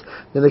kids.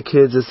 Then the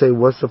kids just say,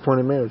 what's the point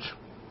of marriage?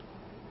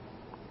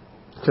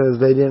 Because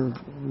they didn't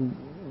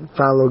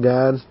follow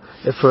God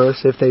at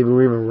first, if they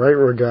were even right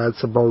with God,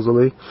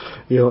 supposedly.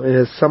 And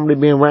is somebody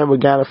being right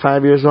with God at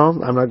 5 years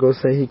old? I'm not going to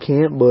say he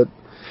can't, but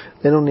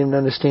They don't even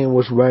understand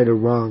what's right or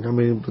wrong. I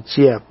mean, but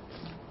yeah,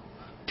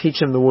 teach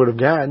them the Word of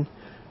God.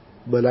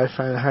 But I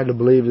find it hard to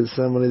believe that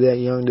somebody that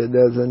young that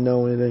doesn't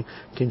know anything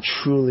can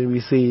truly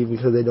receive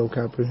because they don't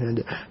comprehend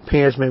it.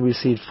 Parents may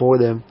receive for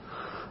them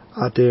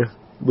out there,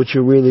 but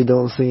you really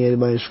don't see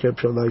anybody in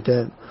Scripture like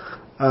that.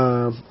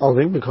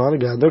 They can be called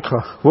to God.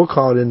 We're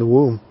called in the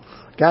womb.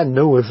 God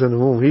knew us in the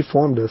womb. He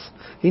formed us.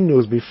 He knew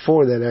us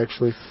before that,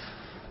 actually.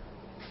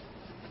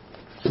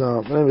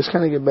 So, let's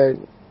kind of get back.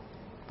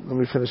 Let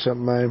me finish up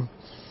my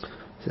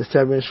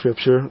study in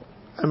Scripture.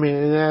 I mean,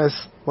 and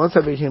once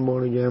I became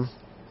born again,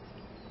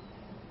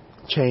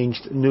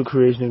 changed, new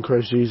creation in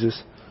Christ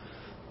Jesus.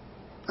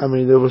 I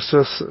mean, there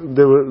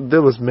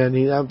was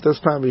many. There's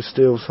probably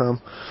still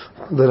some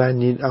that I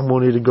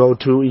wanted to go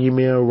to,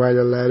 email, write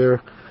a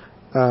letter,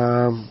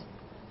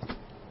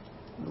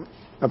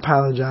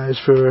 apologize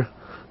for,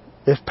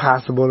 if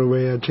possible, the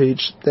way I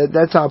teach.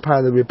 That's all part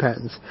of the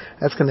repentance.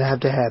 That's going to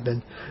have to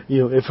happen.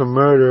 If a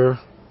murderer,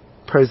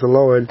 praise the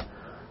Lord,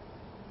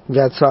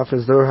 God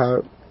softens their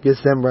heart,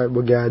 gets them right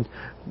with God,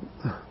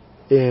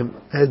 and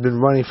has been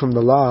running from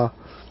the law,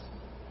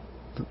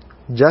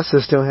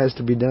 justice still has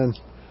to be done.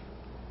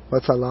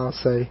 What's our law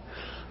say?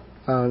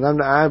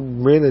 I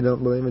really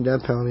don't believe in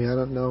death penalty. I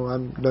don't know. I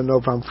don't know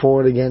if I'm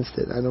for or against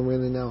it. I don't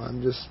really know.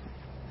 I'm just,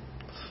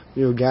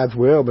 God's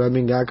will. But I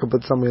mean, God could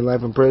put somebody in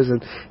life in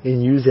prison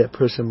and use that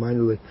person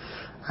mightily.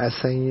 I was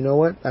saying, you know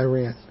what? I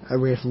ran. I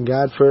ran from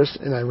God first,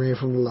 and I ran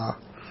from the law.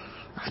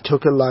 I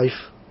took a life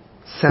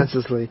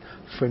senselessly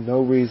for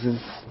no reason.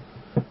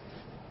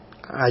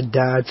 I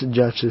died to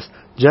justice.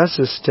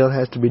 Justice still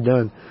has to be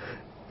done.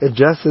 If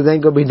justice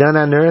ain't going to be done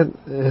on earth,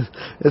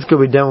 it's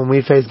going to be done when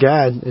we face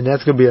God, and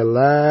that's going to be a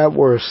lot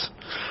worse.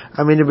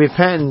 I mean,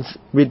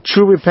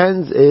 true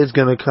repentance is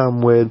going to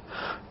come with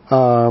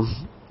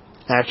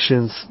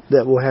actions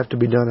that will have to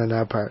be done on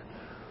our part.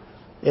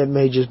 It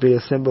may just be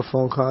a simple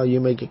phone call. You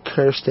may get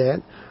cursed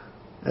at.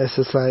 It's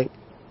just like,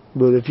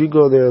 but if you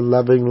go there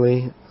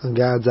lovingly in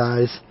God's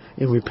eyes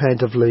and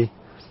repentively,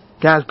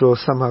 God will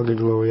somehow get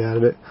glory out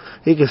of it.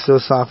 He can still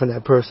soften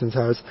that person's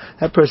hearts.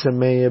 That person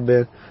may have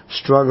been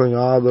struggling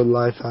all their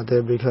life out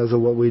there because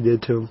of what we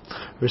did to him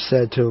or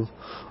said to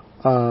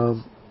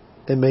him.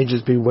 It may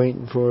just be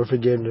waiting for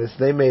forgiveness.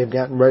 They may have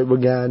gotten right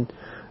with God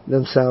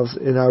themselves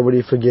and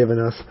already forgiven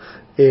us.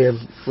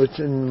 Which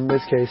in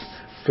this case,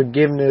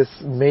 forgiveness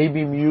may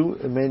be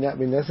mute. It may not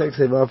be necessary because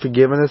they've all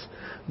forgiven us.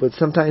 But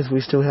sometimes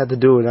we still have to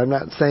do it. I'm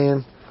not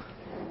saying,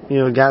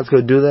 God's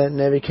going to do that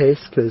in every case,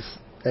 because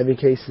every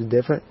case is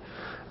different.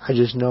 I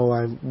just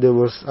know there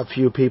was a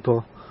few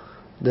people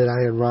that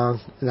I had wrong,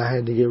 and I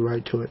had to get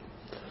right to it.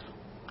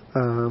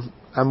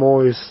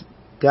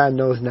 God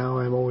knows now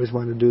I always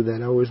want to do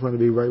that. I always want to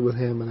be right with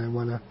Him, and I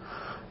want to,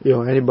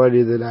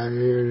 anybody that I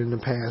heard in the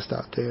past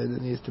out there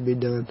that needs to be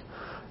done.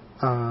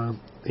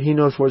 He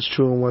knows what's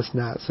true and what's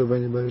not, so if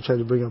anybody tries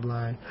to bring up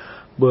lying.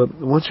 But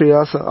once we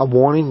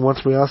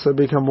also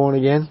become born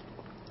again,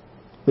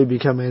 we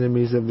become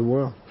enemies of the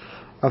world,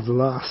 of the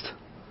lost.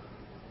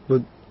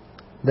 But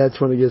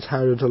that's when it gets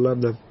harder to love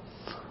them.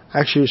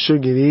 Actually, it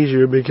should get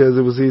easier because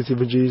it was easy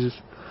for Jesus.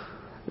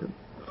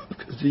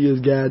 Because He is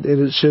God,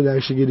 and it should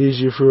actually get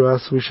easier for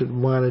us. We should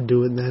want to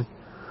do it then.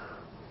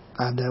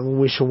 That when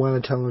we should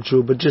want to tell the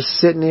truth. But just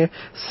sitting there,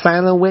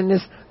 silent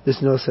witness,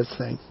 there's no such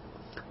thing.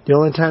 The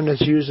only time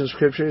that's used in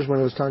Scripture is when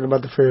it was talking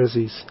about the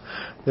Pharisees.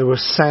 They were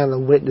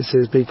silent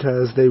witnesses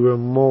because they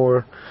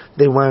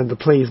wanted to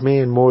please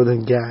man more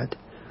than God.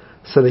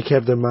 So they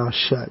kept their mouth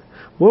shut.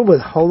 We're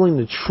withholding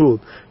the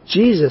truth.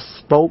 Jesus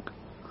spoke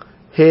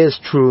His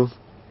truth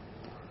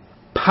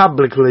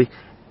publicly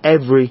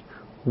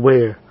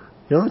everywhere.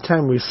 The only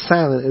time He was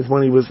silent is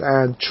when He was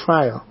on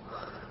trial.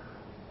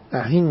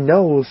 Now, He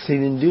knows He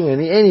didn't do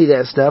any of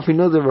that stuff. He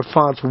knows there were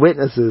false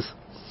witnesses.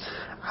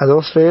 Are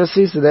those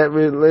Pharisees? Are that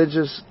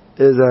religious?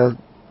 I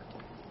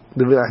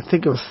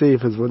think it was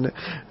Cephas, wasn't it?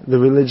 The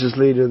religious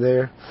leader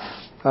there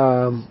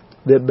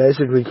that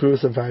basically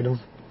crucified Him,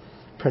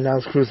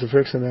 pronounced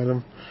crucifixion at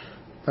Him.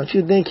 Don't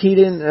you think he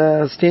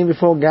didn't stand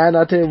before God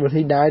out there when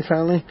he died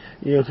finally?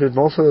 Because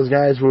most of those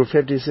guys were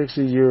 50,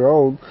 60 year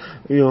old.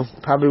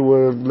 Probably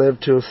would have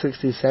lived till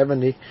 60,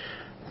 70.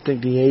 I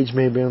think the age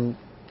may have been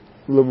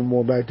a little bit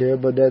more back there,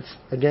 but that's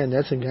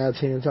in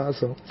God's hands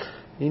also.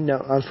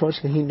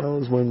 Unfortunately, He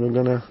knows when we're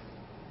gonna,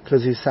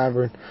 because He's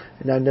sovereign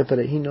and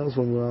omnipotent. He knows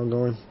when we're all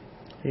going.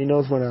 He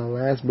knows when our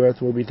last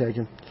breath will be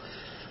taken.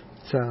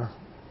 So,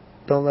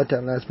 don't let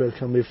that last breath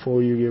come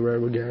before you get right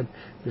with God,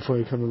 before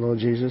you come to Lord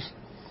Jesus.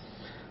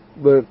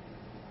 But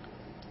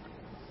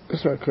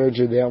that's not encourage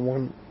you that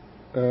one.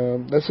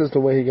 That's just the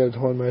way He got to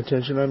hold my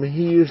attention. I mean,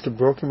 He used a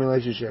broken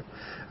relationship.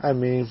 I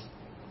mean,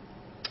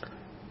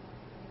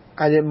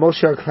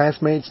 most of our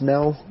classmates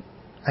know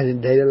I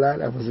didn't date a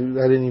lot. I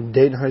didn't even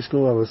date in high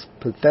school. I was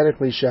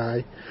pathetically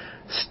shy.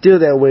 Still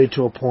that way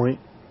to a point,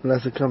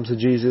 unless it comes to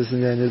Jesus,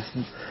 and then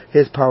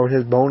His power,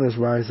 His bonus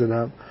rising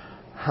up.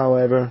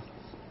 However,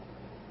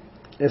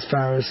 as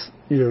far as,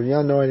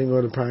 y'all know I didn't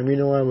go to prime.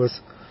 I was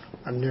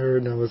a nerd,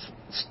 and I was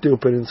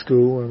stupid in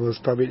school. I was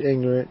probably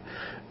ignorant.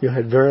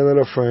 Had very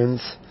little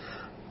friends.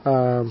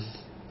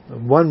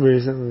 One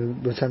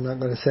reason, which I'm not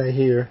going to say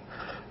here,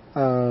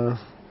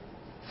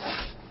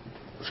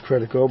 is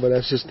critical, but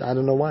that's just, I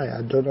don't know why.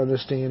 I don't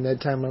understand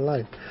that time in my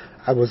life.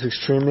 I was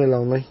extremely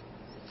lonely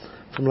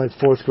from like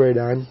 4th grade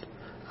on.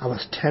 I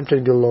was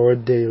tempted galore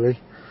daily.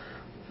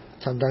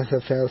 Sometimes I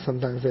failed,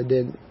 sometimes I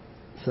didn't.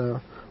 So,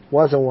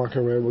 wasn't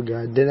walking right with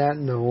God. Did not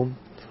know Him.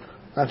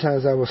 A lot of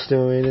times I was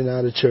still in and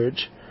out of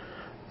church.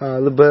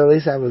 But at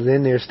least I was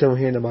in there still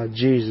hearing about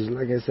Jesus.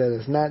 Like I said,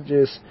 it's not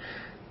just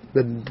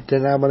the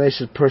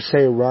denominations per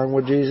se wrong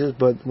with Jesus,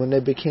 but when they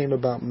became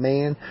about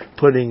man,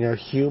 putting a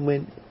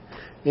human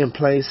in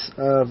place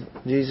of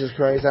Jesus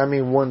Christ, I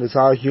mean one that's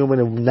all human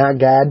and not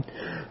God,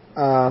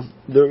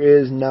 there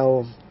is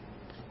no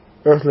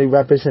earthly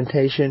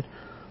representation,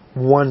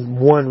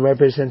 one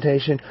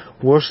representation.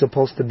 We're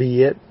supposed to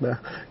be it. But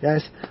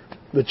guys,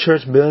 the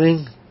church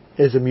building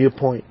is a mute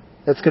point.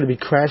 That's going to be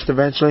crashed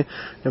eventually.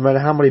 No matter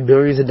how many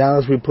billions of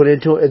dollars we put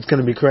into it, it's going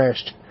to be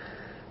crashed.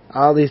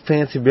 All these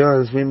fancy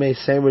buildings, we may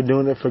say we're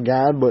doing it for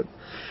God, but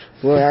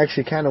we're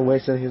actually kind of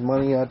wasting His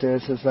money out there.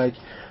 It's just like,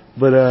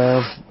 but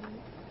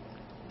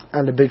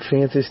on the big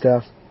fancy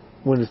stuff,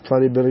 when there's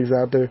plenty of buildings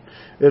out there,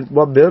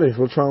 what buildings?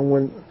 What's wrong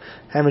with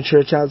having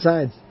church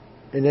outside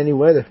in any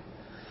weather?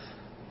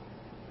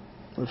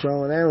 What's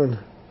wrong with that one?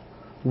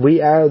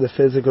 We are the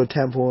physical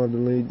temple of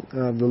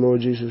the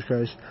Lord Jesus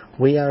Christ.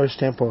 We are His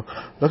temple.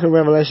 Look at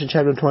Revelation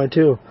chapter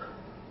 22.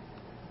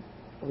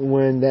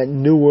 When that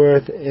new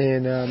earth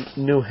and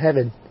new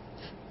heaven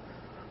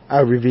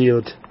are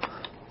revealed.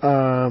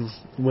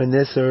 When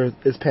this earth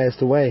is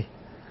passed away.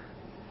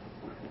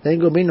 There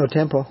ain't going to be no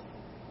temple.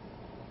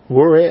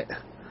 We're it.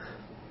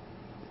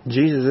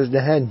 Jesus is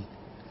the head.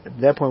 At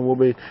that point we'll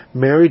be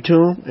married to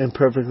Him and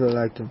perfectly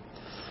like Him.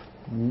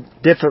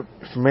 Different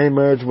from any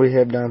marriage we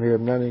have down here.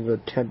 I'm not even going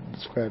to attempt to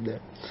describe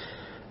that.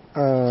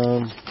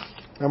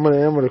 I'm going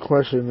to end with a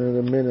question in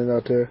a minute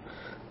out there.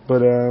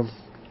 But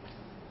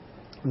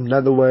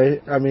another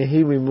way, I mean,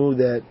 He removed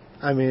that.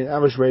 I mean, I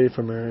was ready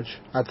for marriage,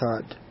 I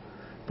thought.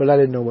 But I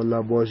didn't know what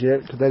love was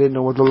yet, because I didn't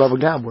know what the love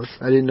of God was.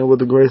 I didn't know what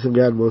the grace of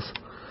God was.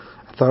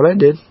 I thought I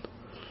did.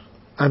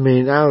 I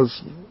mean, I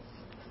was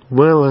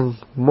willing,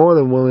 more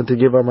than willing, to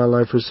give up my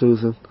life for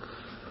Susan.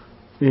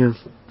 You know,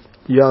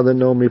 y'all that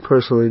know me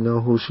personally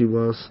know who she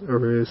was,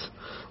 or is.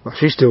 Well,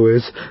 she still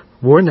is.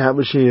 We're not,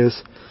 but she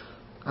is.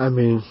 I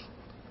mean,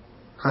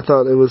 I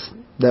thought it was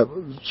that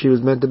she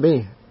was meant to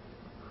be.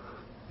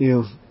 You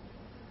know,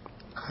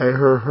 I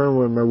heard her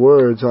with my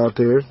words out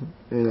there,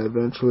 and I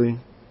eventually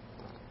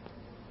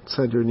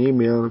sent her an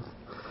email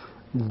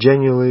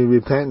genuinely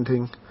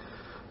repenting.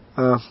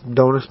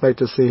 Don't expect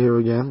to see her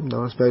again.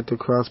 Don't expect to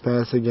cross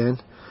paths again.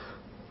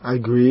 I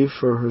grieve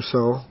for her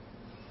soul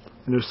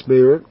and her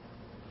spirit.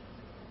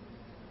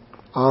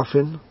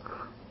 Often.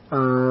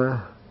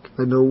 I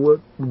know what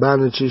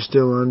bondage she's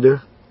still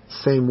under.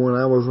 Same one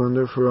I was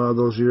under for all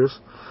those years.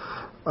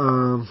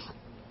 But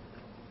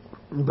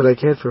I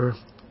cared for her.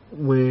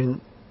 When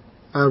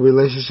our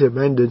relationship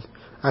ended,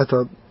 I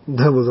thought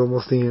that was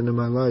almost the end of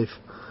my life.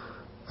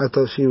 I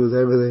thought she was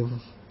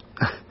everything.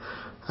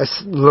 I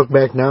look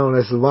back now and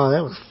I said, wow,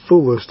 that was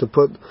foolish to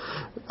put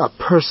a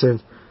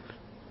person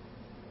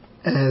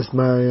as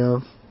my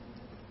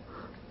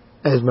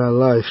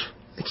life.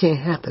 It can't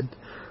happen.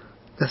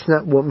 That's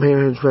not what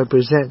marriage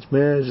represents.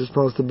 Marriage is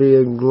supposed to be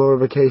a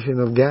glorification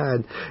of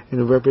God and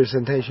a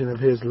representation of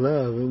His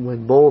love. And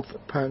when both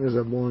partners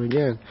are born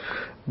again,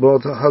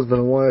 both a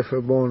husband and wife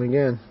are born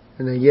again.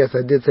 And then, yes,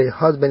 I did say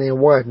husband and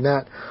wife,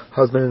 not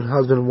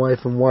husband,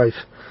 wife, and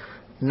wife.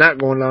 Not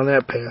going down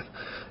that path.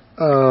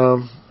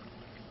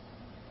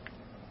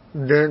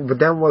 But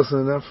that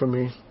wasn't enough for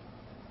me.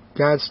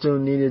 God still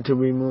needed to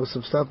remove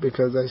some stuff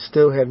because I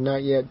still have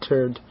not yet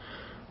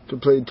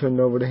completely turned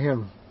over to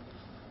Him.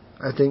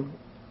 I think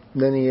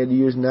then He had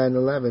used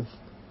 9/11.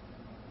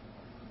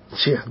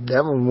 Yeah,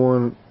 that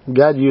one,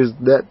 God used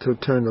that to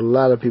turn a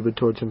lot of people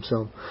towards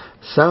Himself.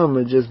 Some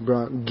it just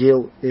brought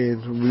guilt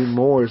and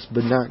remorse,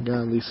 but not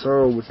godly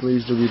sorrow, which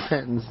leads to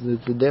repentance.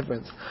 There's the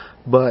difference.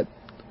 But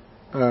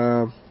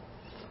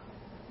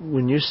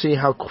when you see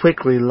how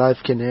quickly life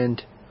can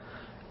end,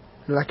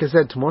 like I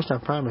said, tomorrow's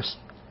not promised.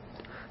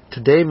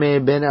 Today may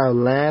have been our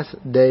last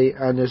day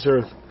on this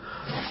earth.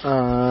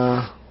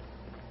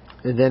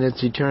 And then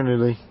it's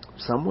eternity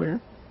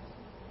somewhere.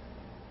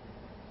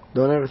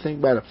 Don't ever think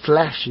about a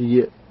flash of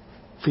you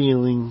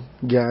feeling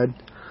God.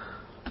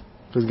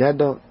 Because God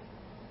don't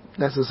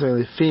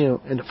necessarily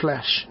feel in the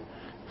flesh.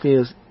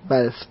 Feels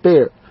by the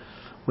Spirit.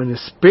 When the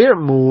Spirit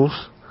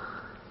moves,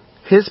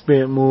 His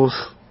Spirit moves,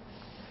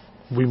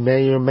 we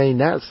may or may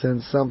not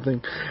sense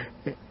something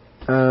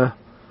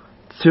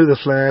through the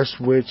flesh,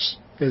 which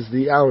is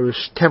the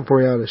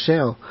temporary outer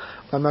shell.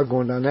 I'm not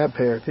going down that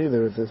path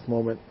either at this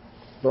moment.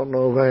 Don't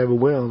know if I ever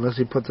will unless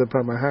He puts it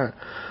upon my heart.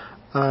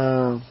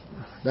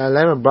 That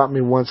 11 brought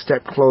me one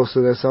step closer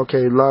to this.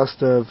 Okay,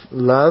 lust of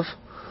love,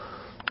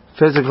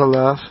 physical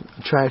love,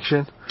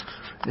 attraction,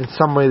 in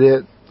somebody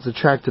that's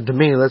attracted to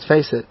me. Let's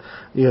face it.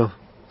 You know,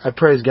 I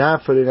praise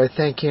God for it. I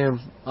thank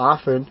Him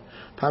often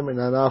Probably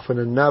not often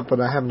enough, but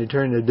I have an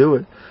eternity to do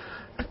it.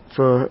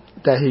 For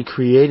that He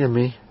created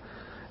me,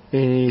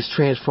 and He's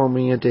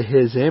transforming me into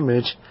His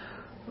image.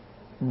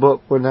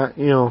 But when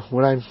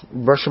I'm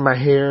brushing my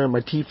hair and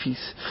my teeth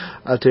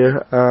out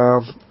there,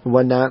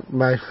 whatnot,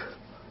 my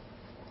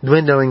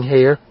dwindling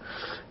hair,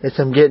 as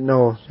I'm getting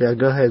old. Yeah,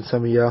 go ahead,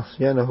 some of y'all.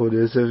 Y'all know who it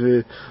is.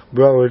 If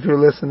you're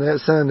listening to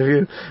that, son,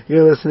 if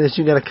you're listening to this,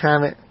 you got a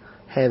comment,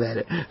 have at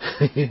it.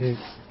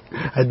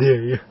 I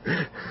dare you.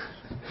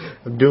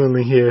 I'm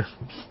dwindling here.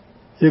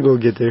 You're going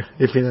to get there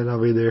if you're not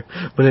already there.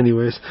 But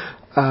anyways,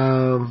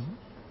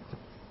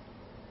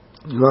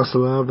 lost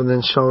love and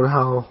then showed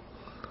how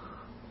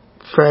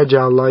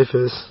fragile life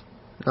is,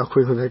 how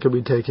quickly that could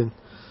be taken.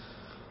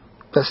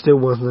 That still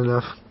wasn't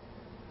enough.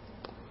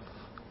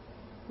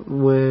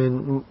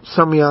 When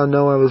some of y'all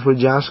know I was with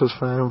Joshua's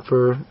farm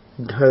for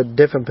her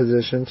different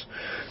positions,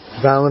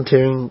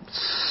 volunteering,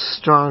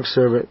 strong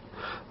servant,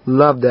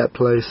 loved that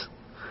place.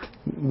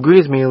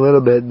 Grieves me a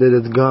little bit that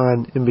it's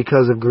gone and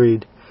because of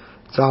greed.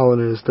 That's all it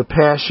is. The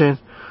passion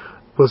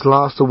was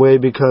lost away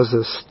because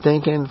of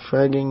stinking,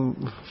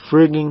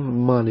 frigging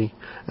money.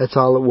 That's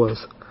all it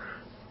was.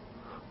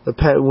 If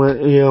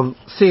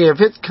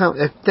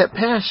that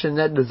passion,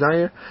 that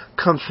desire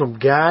comes from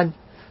God,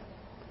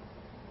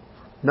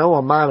 no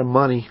amount of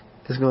money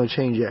is going to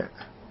change that.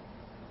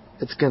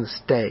 It's going to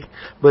stay.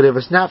 But if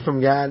it's not from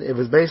God, if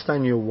it's based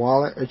on your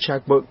wallet or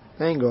checkbook,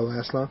 that ain't going to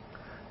last long.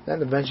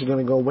 That eventually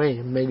going to go away.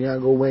 It may not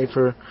go away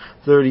for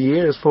 30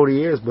 years, 40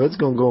 years, but it's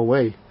going to go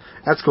away.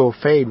 That's going to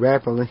fade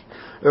rapidly.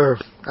 Or,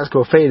 that's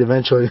going to fade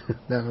eventually.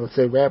 Not I would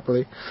say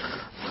rapidly.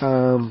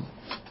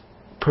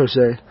 Per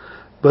se.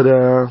 But,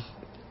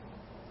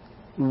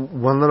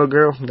 one little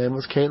girl, her name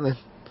was Caitlin.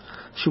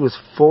 She was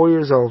 4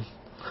 years old.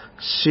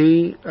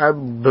 I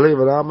believe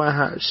with all my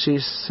heart, she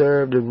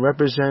served and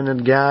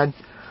represented God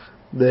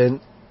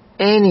than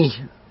any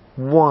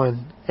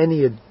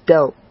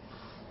adult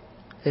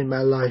in my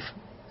life.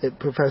 It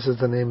professes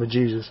the name of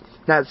Jesus.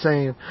 Not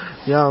saying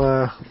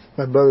y'all,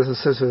 my brothers and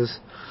sisters,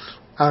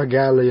 are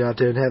godly out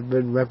there and have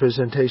been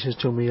representations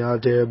to me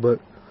out there,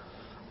 but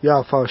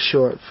y'all fall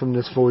short from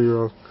this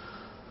 4-year-old.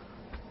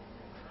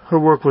 Her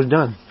work was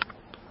done.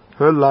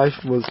 Her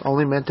life was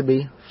only meant to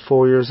be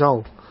 4 years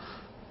old.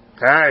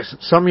 Guys,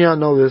 some of y'all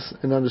know this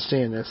and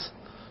understand this.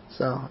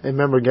 So,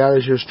 remember, God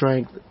is your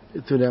strength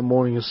through that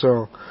morning of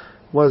sorrow.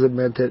 Wasn't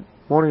meant that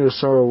morning of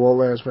sorrow won't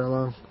last very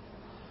long.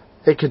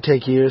 It could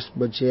take years,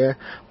 but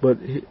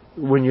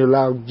when you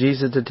allow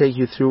Jesus to take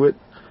you through it,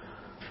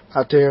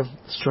 out there,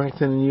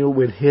 strengthening you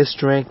with His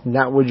strength,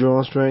 not with your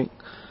own strength,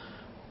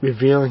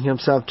 revealing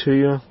Himself to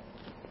you,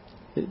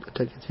 He'll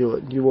take you through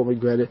it. You won't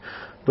regret it.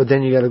 But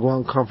then you got to go out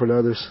and comfort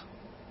others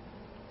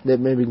that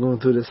may be going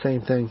through the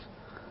same thing.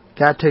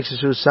 God takes us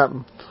through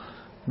something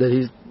that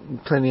He's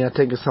planning on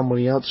taking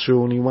somebody else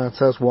through, and He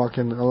wants us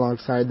walking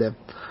alongside them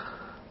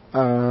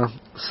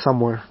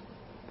somewhere,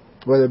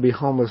 whether it be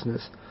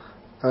homelessness,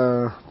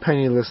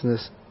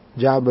 pennilessness,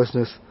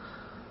 joblessness.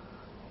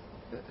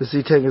 Is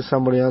He taking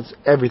somebody else?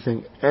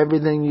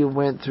 Everything you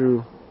went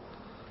through,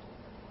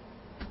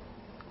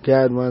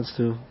 God wants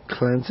to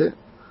cleanse it,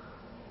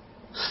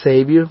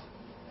 save you,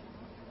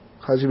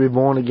 cause you to be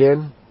born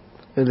again,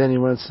 and then He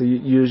wants to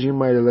use you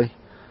mightily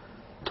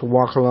to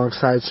walk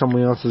alongside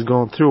someone else who's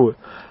going through it,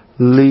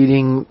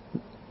 leading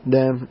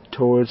them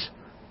towards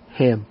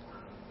Him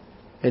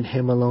and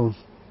Him alone.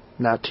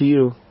 Not to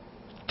you,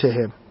 to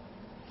Him.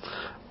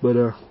 But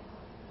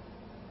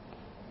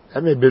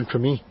that may have been for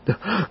me.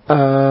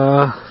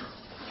 That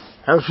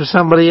was for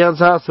somebody else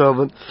also,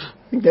 but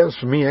I think that was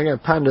for me. I got to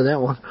ponder that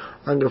one.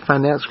 I'm going to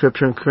find that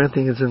scripture in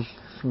Corinthians and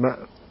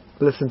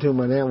listen to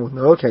my that one.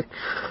 Okay.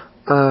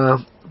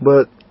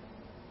 But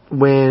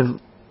when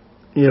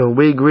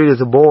we agreed as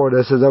a board,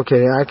 I said,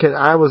 okay,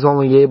 I was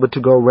only able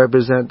to go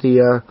represent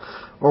the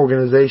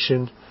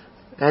organization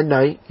at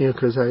night,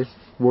 because I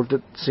worked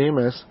at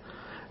CMS,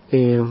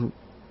 and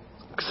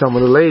some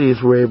of the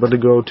ladies were able to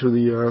go to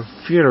the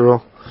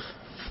funeral.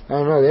 I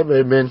don't know, that may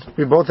have been,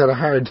 we both had a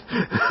hard,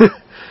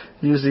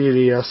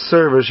 usually the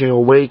service,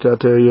 wake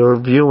out there,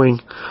 viewing,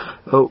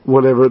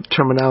 whatever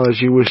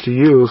terminology you wish to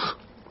use.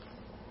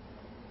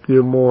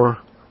 You're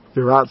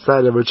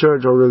outside of a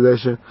church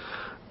organization.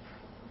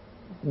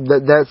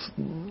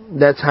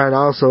 That's hard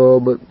also,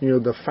 but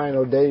the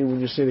final day when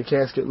you see the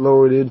casket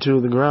lowered into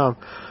the ground,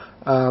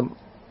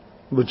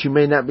 but you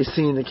may not be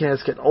seeing the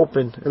casket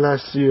open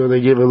unless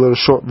they give a little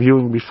short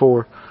viewing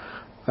before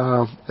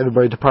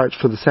everybody departs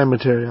for the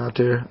cemetery out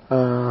there.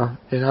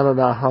 And I don't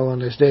know how long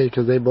they stay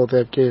because they both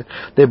have kids.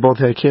 They both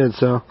had kids,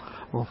 so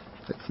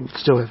they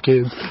still have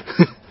kids.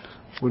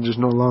 We're just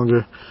no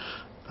longer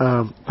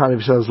part of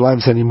each other's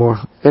lives anymore.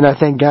 And I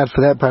thank God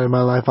for that part of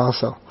my life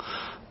also.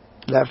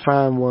 That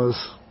farm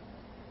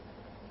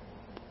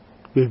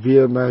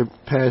revealed my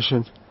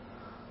passion.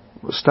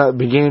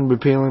 Began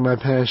revealing my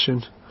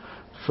passion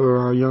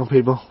for young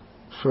people,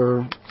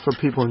 for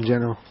people in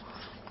general,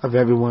 of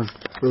everyone.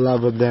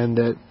 Love of them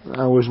that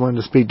I always wanted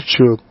to speak the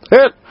truth.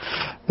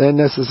 They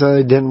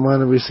necessarily didn't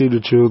want to receive the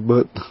truth,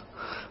 but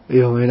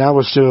and I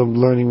was still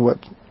learning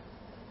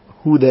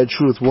who that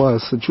truth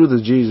was. The truth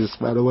is Jesus,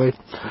 by the way,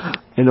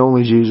 and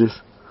only Jesus.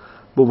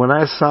 But when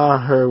I saw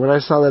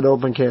that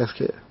open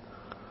casket,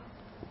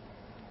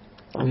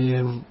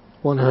 and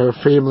one of her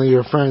family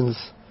or friends,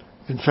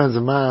 and friends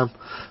of mom,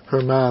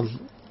 her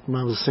mom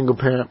was a single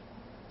parent,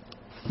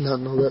 not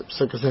know that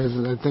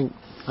circumstances.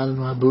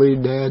 I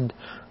believe Dad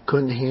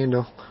couldn't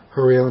handle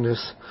her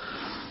illness.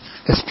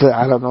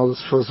 I don't know the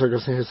full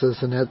circumstances,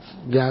 and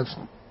that's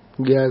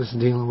God's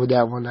dealing with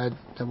that one.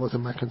 That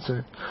wasn't my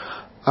concern.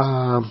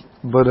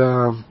 But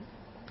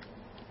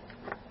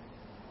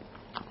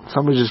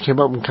somebody just came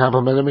up and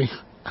complimented me.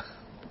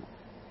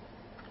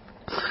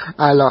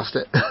 I lost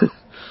it.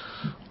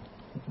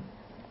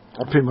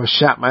 I pretty much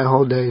shot my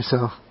whole day,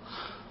 so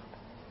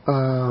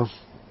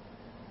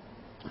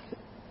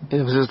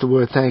it was just the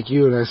word thank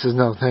you, and I says,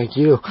 no, thank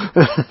you.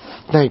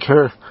 Thank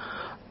her.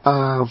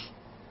 And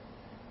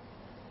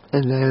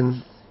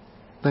then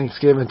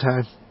Thanksgiving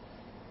time.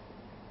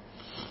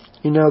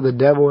 You know, the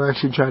devil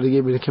actually tried to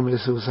get me to commit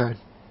suicide.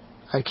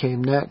 I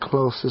came that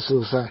close to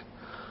suicide.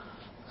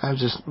 I was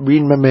just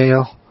reading my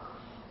mail,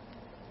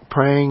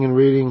 praying and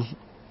reading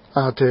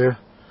out there,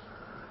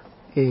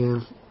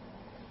 and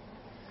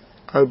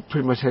I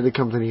pretty much had to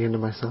come to the end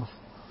of myself.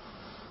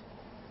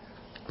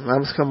 I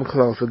was coming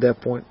close at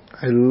that point.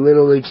 I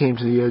literally came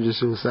to the edge of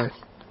suicide.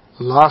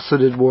 Lost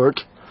it at work.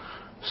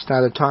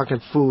 Started talking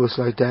foolish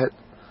like that.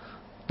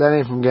 That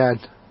ain't from God.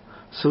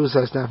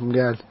 Suicide's not from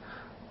God.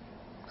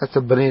 That's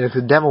a banana.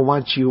 Because the devil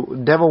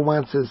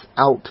wants us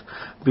out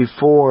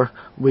before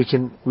we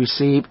can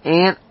receive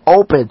and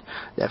open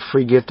that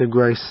free gift of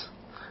grace.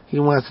 He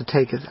wants to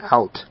take us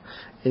out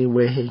any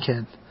way he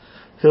can.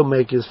 He'll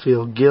make us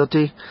feel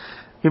guilty.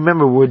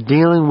 Remember, we're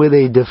dealing with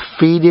a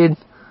defeated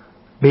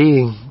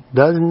being.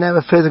 Doesn't have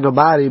a physical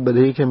body, but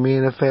he can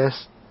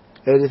manifest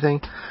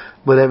anything.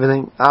 But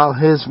everything, all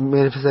his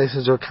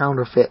manifestations are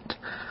counterfeit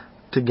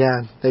to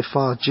God. They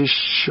fall just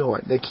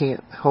short. They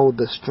can't hold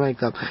the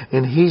strength up.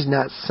 And he's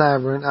not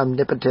sovereign,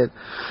 omnipotent.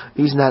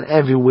 He's not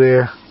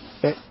everywhere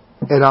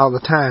at all the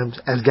times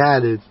as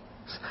God is.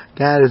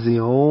 God is the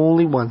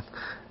only one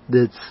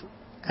that's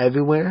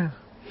everywhere,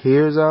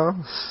 hears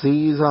all,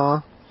 sees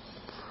all,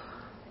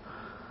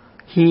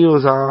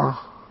 heals all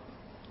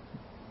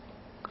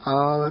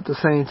at the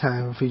same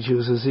time if he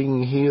chooses. He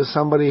can heal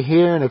somebody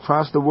here and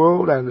across the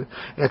world and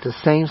at the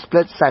same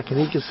split second.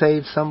 He can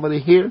save somebody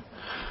here,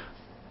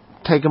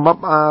 take them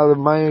up out of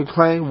the miry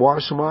clay,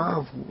 wash them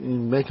off,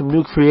 and make them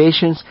new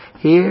creations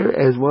here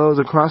as well as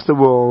across the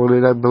world.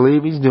 And I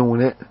believe he's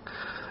doing it.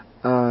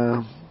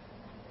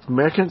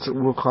 Americans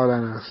will caught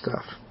on our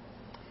stuff.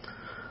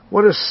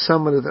 What are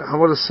some of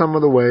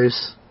the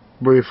ways,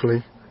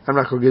 briefly? I'm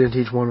not going to get into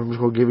each one. I'm just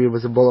going to give you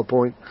as a bullet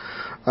point.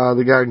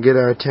 The guy can get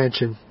our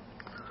attention.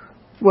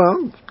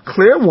 Well,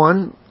 clear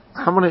one.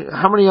 How many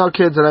of y'all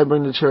kids did I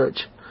bring to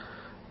church?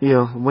 You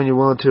know, when you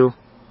want to.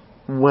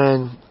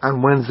 When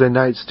on Wednesday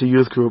nights to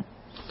youth group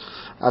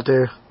out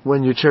there,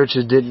 when your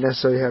churches didn't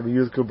necessarily have a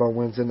youth group on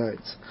Wednesday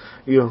nights,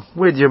 you know,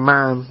 with your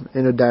mom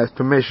and her dad's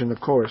permission, of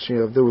course. You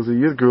know, if there was a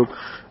youth group,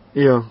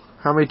 you know,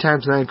 how many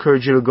times did I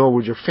encourage you to go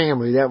with your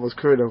family? That was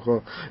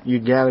critical. You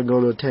gotta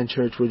go to attend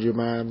church with your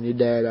mom and your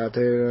dad out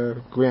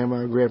there,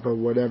 grandma, grandpa,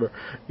 whatever.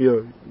 You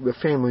know, the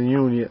family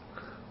unit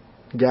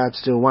God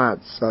still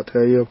wants out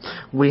there. You know,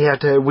 we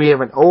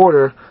have an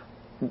order.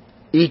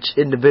 Each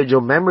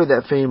individual member of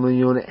that family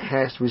unit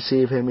has to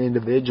receive him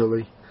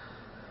individually.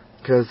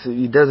 Because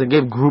he doesn't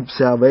give group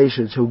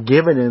salvation. He'll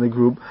give it in a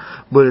group,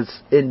 but it's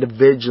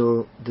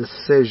individual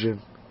decision.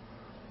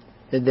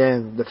 And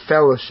then the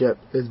fellowship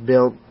is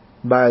built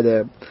by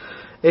them.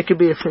 It could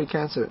be a free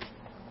concert.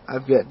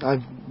 I've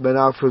been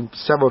offered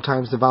several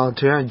times to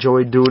volunteer. I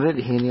enjoy doing it,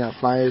 handing out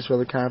flyers for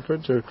the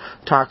conference or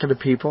talking to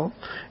people.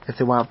 If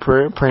they want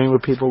prayer, praying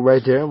with people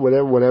right there,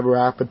 whatever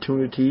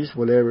opportunities,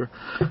 whatever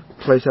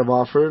place I've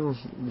offered,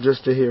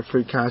 just to hear a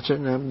free concert.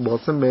 And I will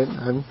admit,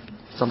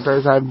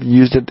 sometimes I've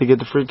used it to get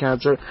the free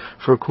concert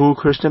for a cool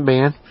Christian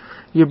band.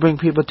 You bring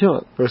people to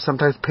it, or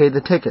sometimes pay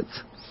the tickets,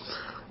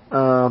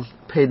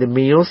 pay the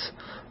meals.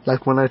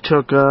 Like when I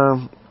took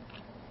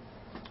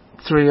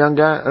three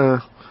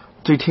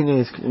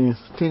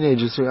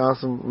teenagers, three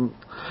awesome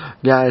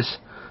guys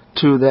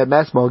to that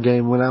basketball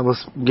game when I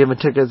was giving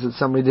tickets that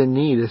somebody didn't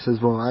need. It says,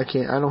 well, I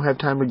don't have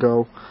time to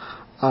go.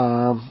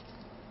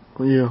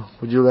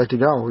 Would you like to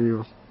go?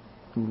 You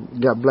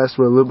got blessed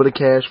with a little bit of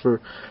cash for,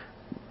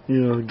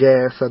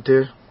 gas out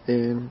there,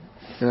 and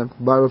I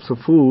bought up some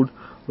food.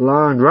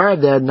 Long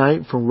drive that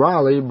night from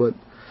Raleigh,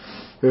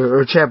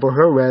 or Chapel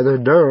Hill rather,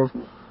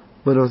 Durham,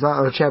 but it was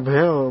not Chapel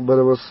Hill, but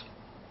it was.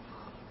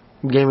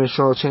 Gave me a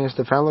chance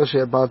to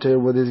fellowship out there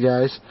with these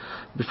guys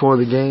before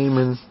the game,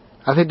 and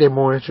I think they're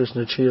more interested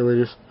in the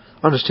cheerleaders.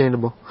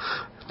 Understandable.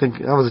 I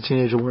think I was a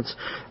teenager once.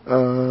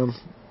 Or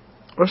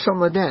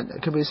something like that.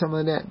 It could be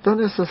something like that. Don't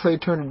necessarily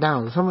turn it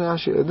down. If somebody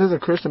else, if there's a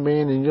Christian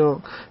band and you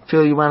don't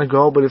feel you want to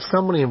go, but if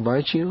somebody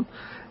invites you,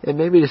 it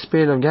may be the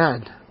Spirit of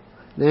God.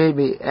 They may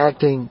be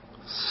acting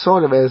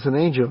sort of as an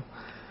angel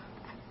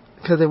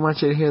because they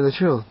want you to hear the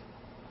truth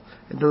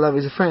and to love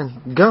as a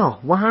friend. Go.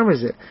 What harm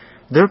is it?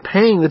 They're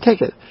paying the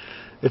ticket.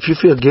 If you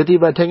feel guilty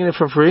about taking it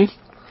for free,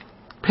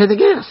 pay the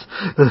gas.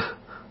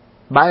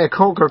 Buy a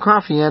Coke or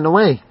coffee on the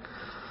way.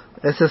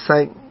 It's just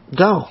like,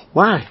 go.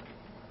 Why?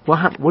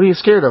 What are you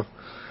scared of?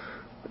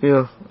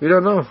 You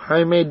don't know how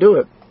you may do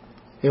it.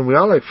 And we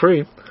all like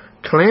free.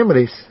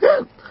 Calamities.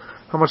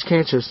 How much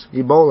cancers?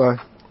 Ebola.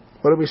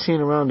 What are we seeing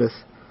around us?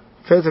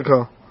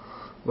 Physical.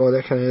 Well,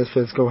 that kind of is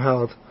physical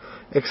health.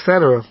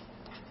 Etc.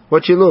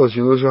 What you lose?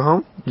 You lose your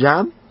home?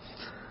 Job?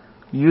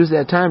 Use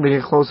that time to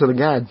get closer to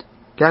God.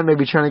 God may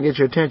be trying to get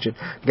your attention.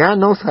 God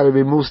knows how to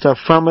remove stuff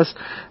from us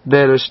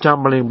that are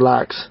stumbling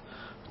blocks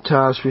to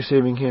us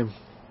receiving Him.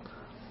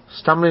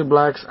 Stumbling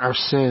blocks are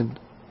sin,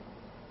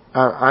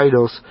 are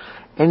idols,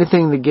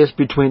 anything that gets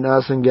between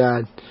us and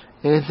God,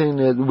 anything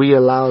that we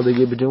allow to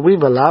get between.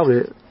 We've allowed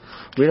it.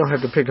 We don't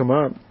have to pick them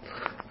up,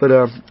 but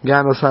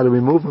God knows how to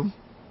remove them,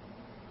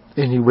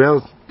 and He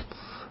will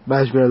by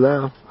His great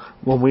love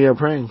when we are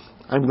praying.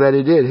 I'm glad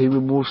He did. He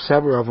removed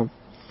several of them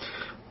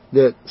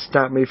that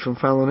stopped me from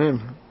following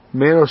Him.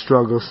 Marital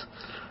struggles,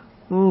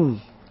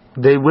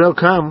 they will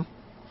come.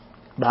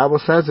 Bible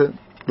says it.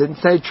 Didn't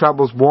say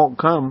troubles won't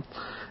come,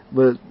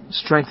 but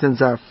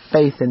strengthens our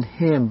faith in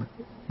Him.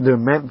 They're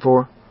meant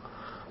for.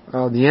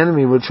 The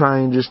enemy will try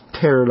and just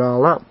tear it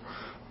all up.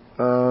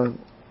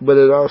 But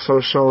it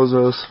also shows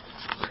us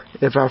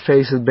if our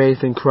faith is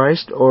based in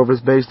Christ or if it's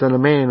based on a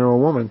man or a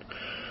woman.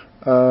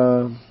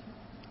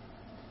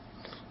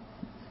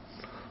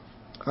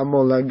 I'm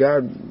going to let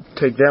God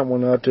take that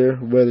one out there,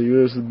 whether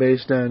yours is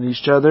based on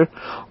each other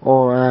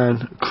or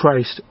on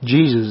Christ,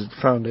 Jesus'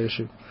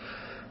 foundation.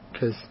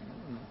 Because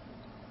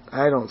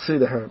I don't see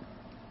the hurt.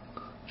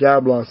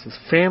 Job losses,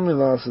 family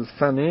losses,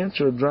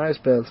 financial dry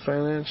spells,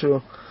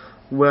 financial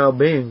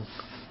well-being.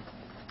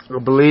 I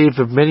believe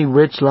if many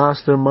rich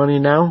lost their money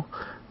now,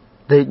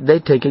 they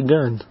take a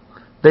gun.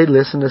 They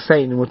listen to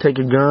Satan and will take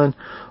a gun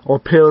or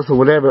pills or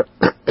whatever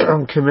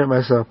and commit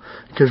myself.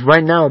 Because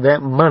right now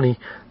that money,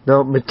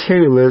 the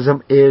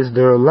materialism is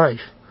their life.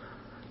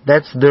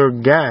 That's their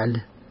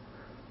God.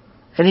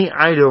 Any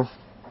idol,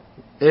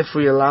 if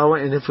we allow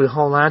it and if we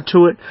hold on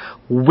to it,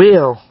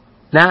 will,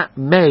 not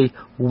may,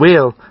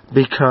 will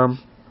become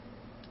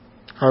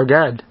our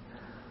God.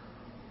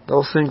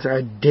 Those things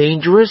are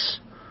dangerous.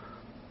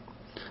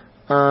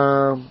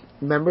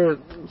 Remember,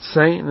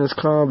 Satan is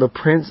called the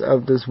prince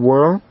of this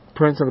world,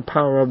 prince of the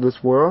power of this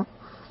world.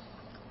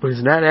 But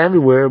he's not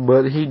everywhere,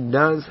 but he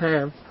does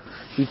have.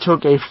 He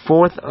took a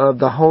fourth of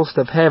the host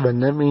of heaven,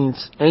 that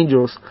means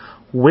angels,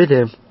 with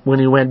him when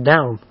he went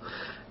down.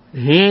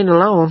 He ain't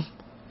alone,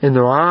 and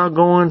they're all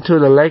going to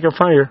the lake of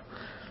fire.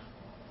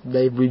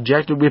 They've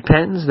rejected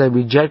repentance. They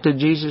rejected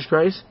Jesus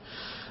Christ.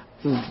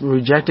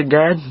 Rejected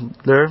God.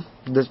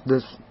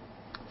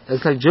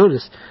 It's like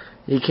Judas.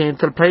 He came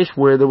to the place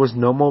where there was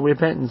no more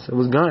repentance. It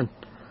was gone.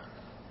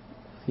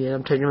 He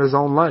ended up taking his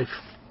own life.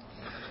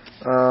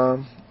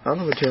 Other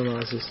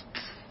materializes.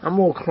 I'm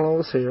going to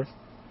close here,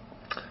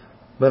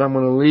 but I'm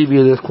going to leave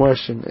you this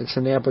question. It's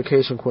an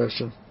application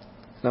question,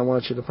 and I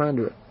want you to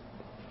ponder it.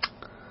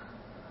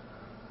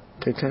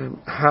 Take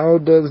time. How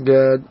does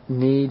God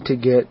need to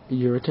get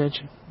your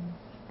attention?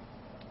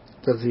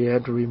 Does He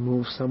have to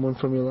remove someone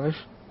from your life?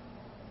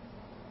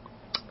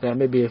 That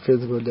may be a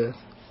physical death.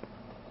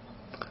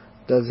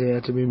 Does He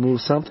have to remove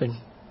something?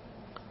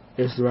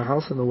 Is there a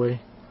house in the way?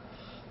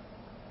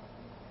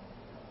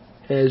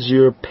 Has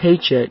your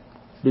paycheck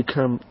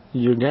become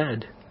your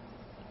God?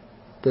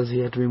 Does He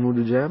have to remove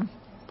the job?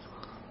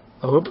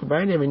 Oh, He'll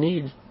provide every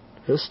need.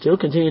 He'll still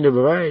continue to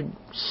provide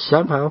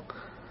somehow.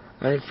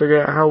 I ain't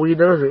figure out how He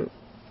does it.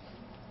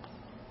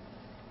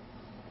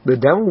 The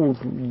devil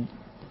will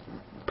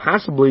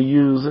possibly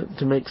use it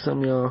to make some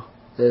of y'all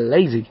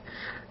lazy.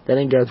 That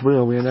ain't God's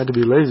will. We are not to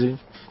be lazy.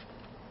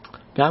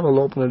 God will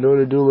open the door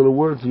to do a little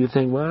work. You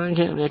think, well, I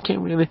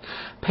can't really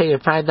pay a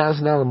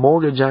 $5,000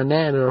 mortgage on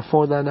that or a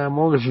 $4,000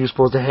 mortgage. You're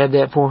supposed to have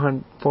that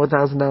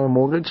 $4,000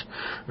 mortgage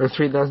or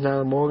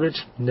 $3,000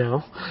 mortgage?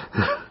 No.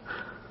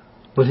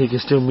 But He can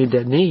still meet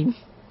that need.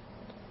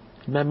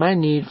 He met my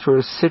need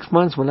for 6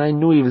 months when I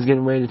knew He was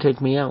getting ready to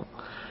take me out.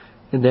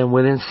 And then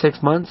within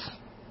 6 months,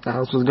 the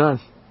house was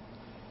gone.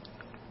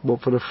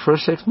 But for the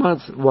first 6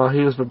 months, while He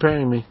was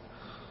preparing me,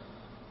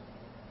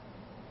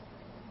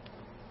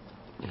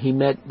 He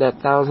met that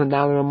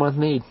 $1,000 a month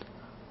need.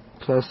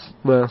 Plus,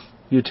 well,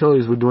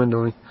 utilities were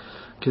dwindling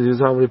because He was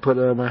already put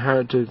on my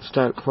heart to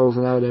start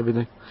closing out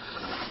everything.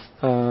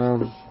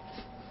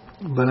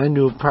 But I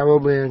knew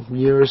probably a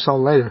year or so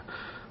later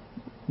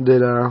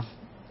that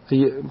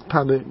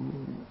probably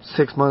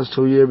 6 months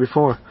to a year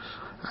before,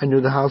 I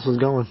knew the house was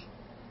going.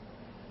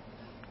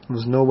 There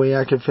was no way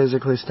I could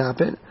physically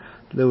stop it.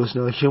 There was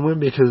no human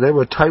because they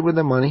were tight with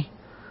their money.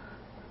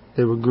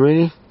 They were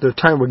greedy. They were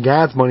tight with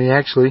God's money,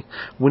 actually.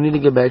 We need to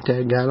get back to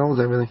that. God owns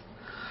everything.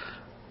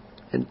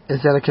 And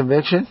is that a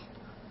conviction?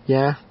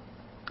 Yeah.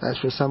 That's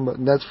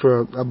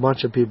for a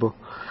bunch of people.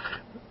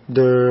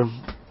 They're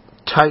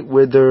tight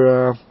with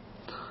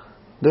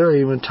they're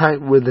even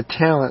tight with the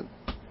talent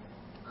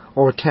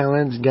or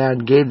talents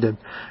God gave them.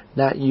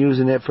 Not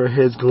using it for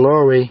His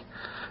glory,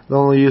 They're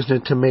only using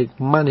it to make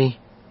money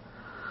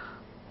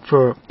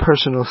for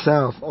personal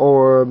self,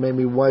 or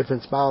maybe wife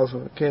and spouse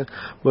or kid,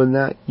 but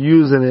not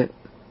using it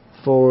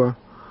for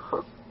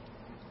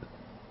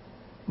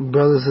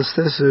brothers and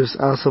sisters,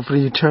 also for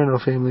the eternal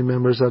family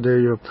members out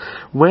there.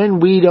 When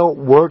we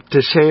don't work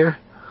to share,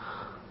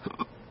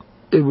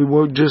 if we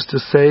work just to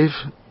save,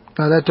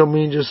 now that don't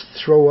mean just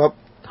throw up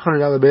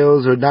 $100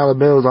 bills or dollar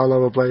bills all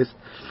over the place.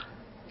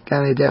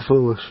 God ain't that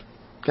foolish.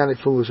 God ain't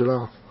foolish at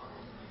all.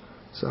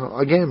 So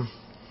again,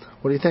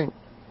 what do you think?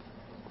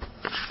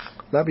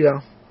 Love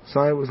y'all.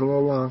 Sorry it was a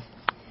little long.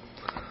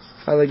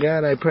 Father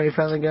God, I pray,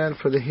 Father God,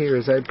 for the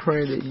hearers. I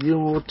pray that you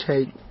will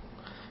take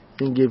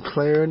and give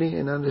clarity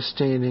and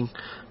understanding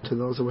to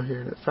those who are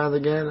hearing it. Father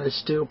God, I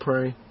still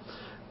pray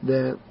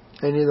that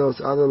any of those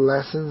other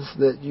lessons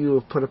that you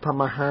have put upon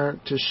my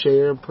heart to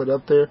share and put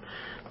up there,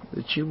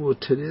 that you will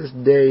to this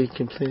day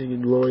continue to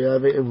get glory out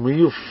of it, and will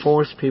you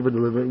force people to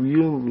live it. Will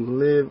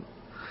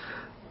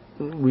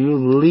you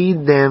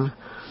lead them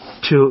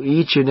to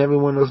each and every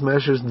one of those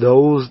measures,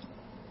 those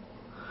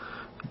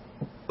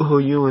who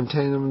you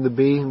intend them to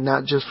be,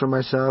 not just for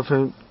myself,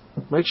 and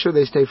make sure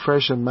they stay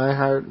fresh in my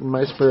heart and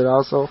my spirit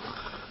also,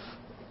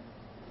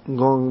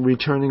 going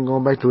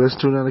back to listen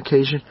to it on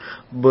occasion.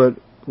 But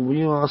will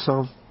you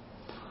also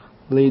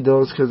lead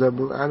those, because I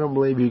don't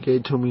believe you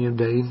gave to me in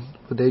vain,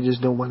 but they just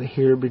don't want to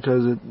hear it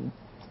because it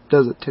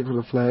doesn't tickle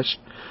the flesh.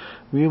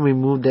 Will you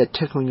remove that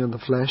tickling of the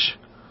flesh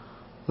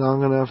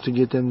long enough to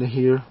get them to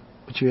hear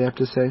what you have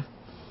to say?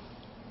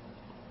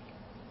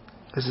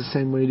 It's the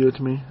same way you do it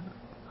to me.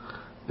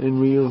 And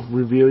will you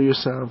reveal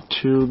yourself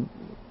to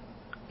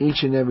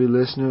each and every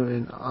listener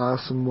in an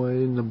awesome way,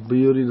 in the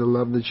beauty, the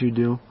love that you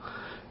do,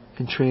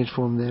 and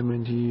transform them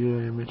into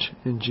your image.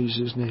 In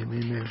Jesus' name,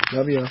 amen.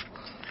 Love you.